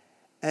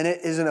 And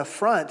it is an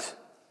affront.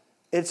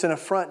 It's an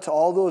affront to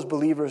all those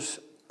believers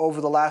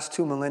over the last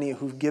 2 millennia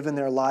who've given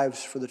their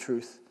lives for the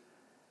truth.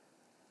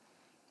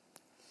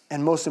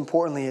 And most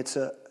importantly, it's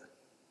an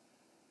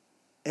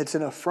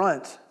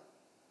affront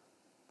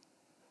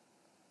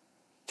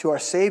to our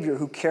Savior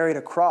who carried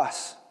a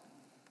cross.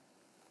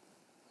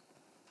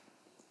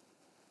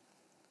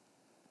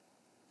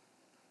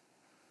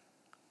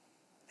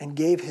 And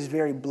gave his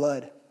very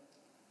blood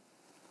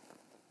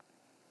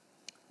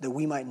that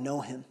we might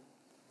know him.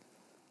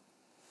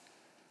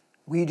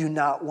 We do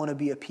not want to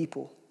be a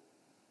people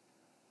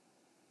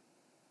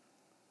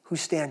who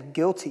stand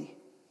guilty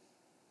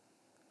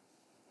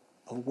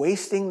of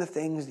wasting the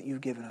things that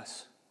you've given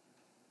us.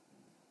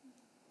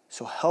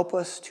 So help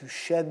us to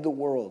shed the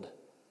world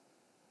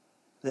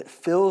that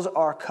fills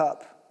our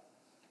cup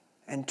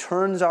and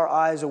turns our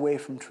eyes away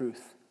from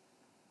truth.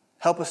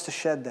 Help us to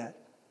shed that.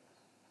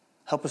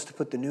 Help us to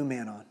put the new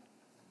man on.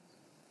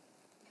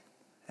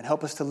 And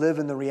help us to live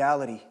in the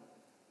reality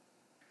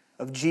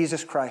of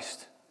Jesus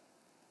Christ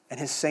and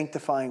his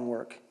sanctifying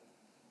work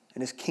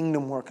and his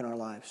kingdom work in our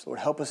lives. Lord,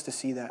 help us to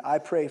see that. I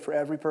pray for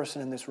every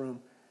person in this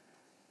room,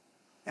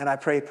 and I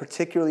pray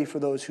particularly for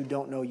those who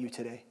don't know you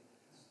today.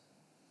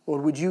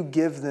 Lord, would you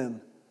give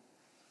them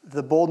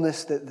the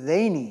boldness that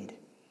they need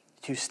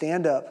to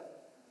stand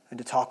up and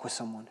to talk with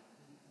someone.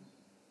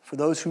 For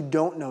those who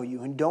don't know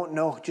you and don't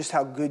know just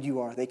how good you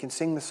are, they can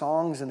sing the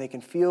songs and they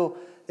can feel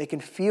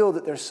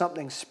that there's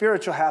something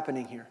spiritual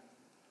happening here,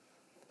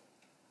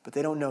 but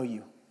they don't know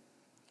you.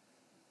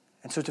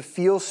 And so to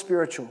feel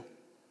spiritual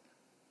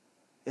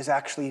is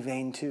actually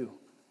vain too,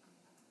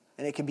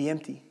 and it can be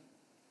empty.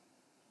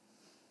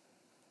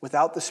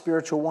 Without the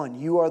spiritual one,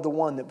 you are the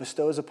one that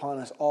bestows upon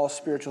us all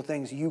spiritual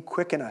things. You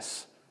quicken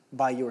us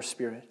by your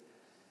Spirit.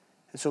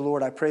 And so,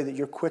 Lord, I pray that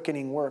your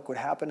quickening work would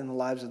happen in the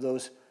lives of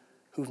those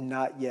who've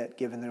not yet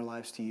given their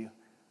lives to you.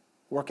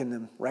 Work in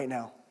them right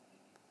now.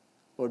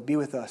 Lord, be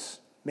with us.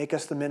 Make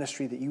us the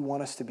ministry that you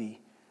want us to be.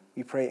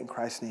 We pray it in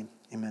Christ's name.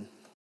 Amen.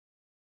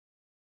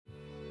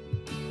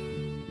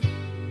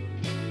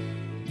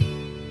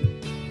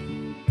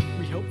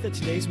 We hope that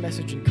today's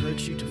message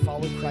encouraged you to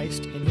follow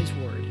Christ in his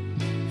word.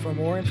 For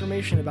more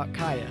information about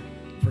Kaya,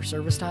 for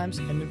service times,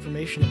 and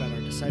information about our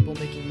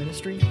disciple-making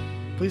ministry,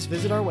 please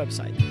visit our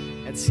website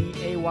at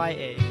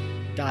caya.li.com.